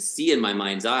like I can see in my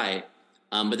mind's eye.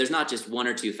 But there's not just one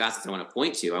or two facets I want to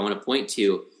point to. I want to point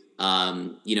to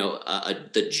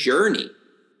the journey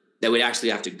that we'd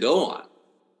actually have to go on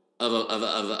of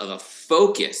a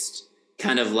focused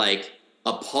kind of like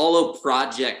Apollo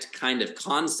project kind of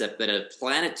concept at a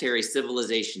planetary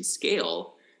civilization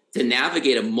scale to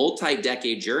navigate a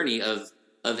multi-decade journey of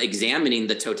examining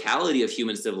the totality of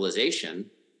human civilization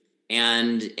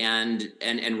and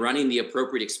running the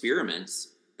appropriate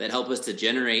experiments that help us to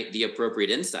generate the appropriate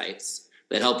insights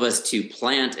that help us to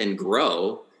plant and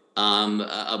grow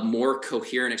a more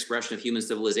coherent expression of human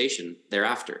civilization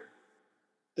thereafter.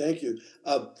 Thank you.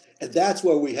 And that's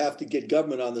where we have to get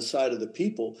government on the side of the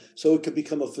people so it can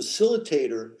become a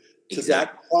facilitator to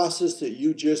that process that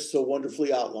you just so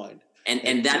wonderfully outlined.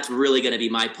 And that's really going to be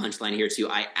my punchline here too.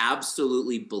 I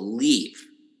absolutely believe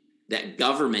that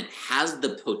government has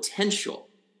the potential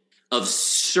of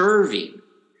serving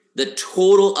the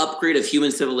total upgrade of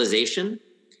human civilization.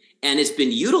 And it's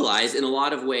been utilized in a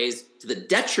lot of ways to the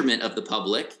detriment of the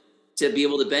public to be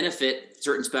able to benefit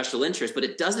certain special interests. But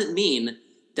it doesn't mean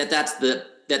that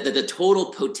the total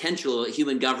potential of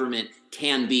human government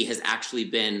can be has actually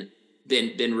been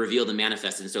revealed and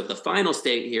manifested. And so the final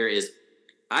state here is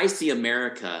I see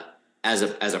America as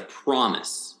a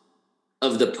promise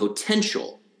of the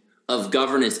potential of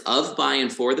governance of, by,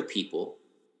 and for the people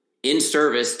in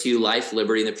service to life,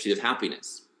 liberty, and the pursuit of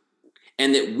happiness.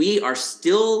 And that we are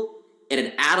still at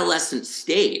an adolescent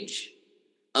stage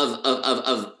of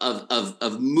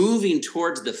moving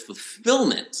towards the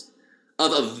fulfillment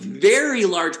of a very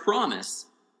large promise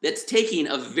that's taking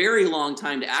a very long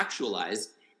time to actualize.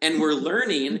 And we're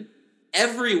learning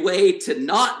every way to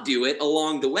not do it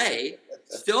along the way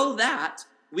so that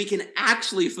we can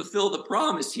actually fulfill the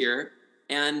promise here.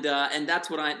 And that's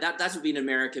what being an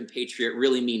American patriot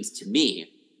really means to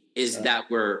me, is that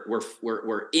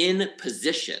we're in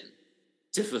position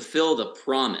to fulfill the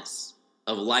promise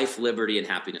of life, liberty, and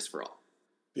happiness for all.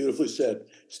 Beautifully said.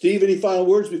 Steve, any final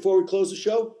words before we close the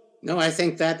show? No, I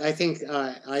think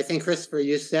Christopher,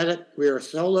 you said it. We are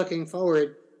so looking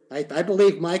forward. I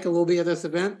believe Michael will be at this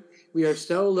event. We are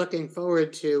so looking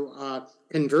forward to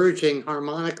converging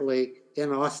harmonically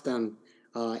in Austin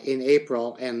in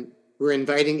April, and we're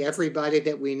inviting everybody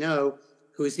that we know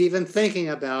who's even thinking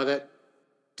about it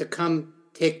to come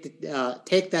take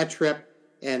that trip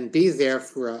and be there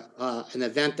for an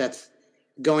event that's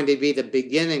going to be the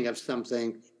beginning of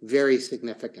something very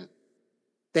significant.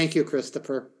 Thank you,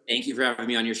 Christopher. Thank you for having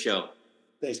me on your show.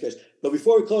 Thanks, guys. But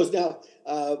before we close now,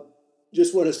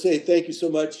 just want to say thank you so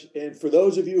much. And for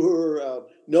those of you who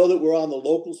know that we're on the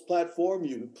Locals platform,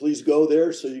 you please go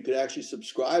there so you can actually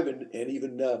subscribe and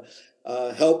even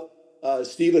help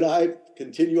Steve and I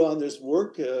continue on this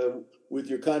work with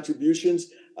your contributions.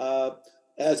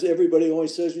 As everybody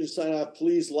always says, when you sign off,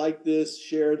 please like this,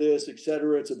 share this,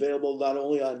 etc. It's available not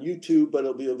only on YouTube, but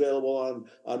it'll be available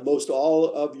on most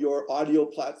all of your audio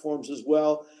platforms as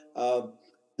well.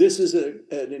 This is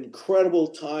an incredible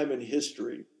time in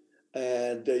history,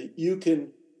 and you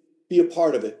can be a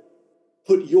part of it.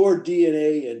 Put your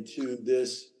DNA into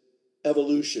this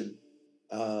evolution.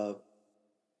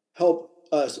 Help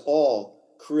us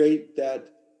all create that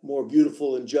more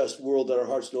beautiful and just world that our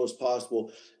hearts know is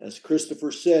possible. As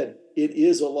Christopher said, it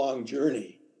is a long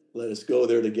journey. Let us go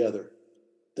there together.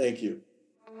 Thank you.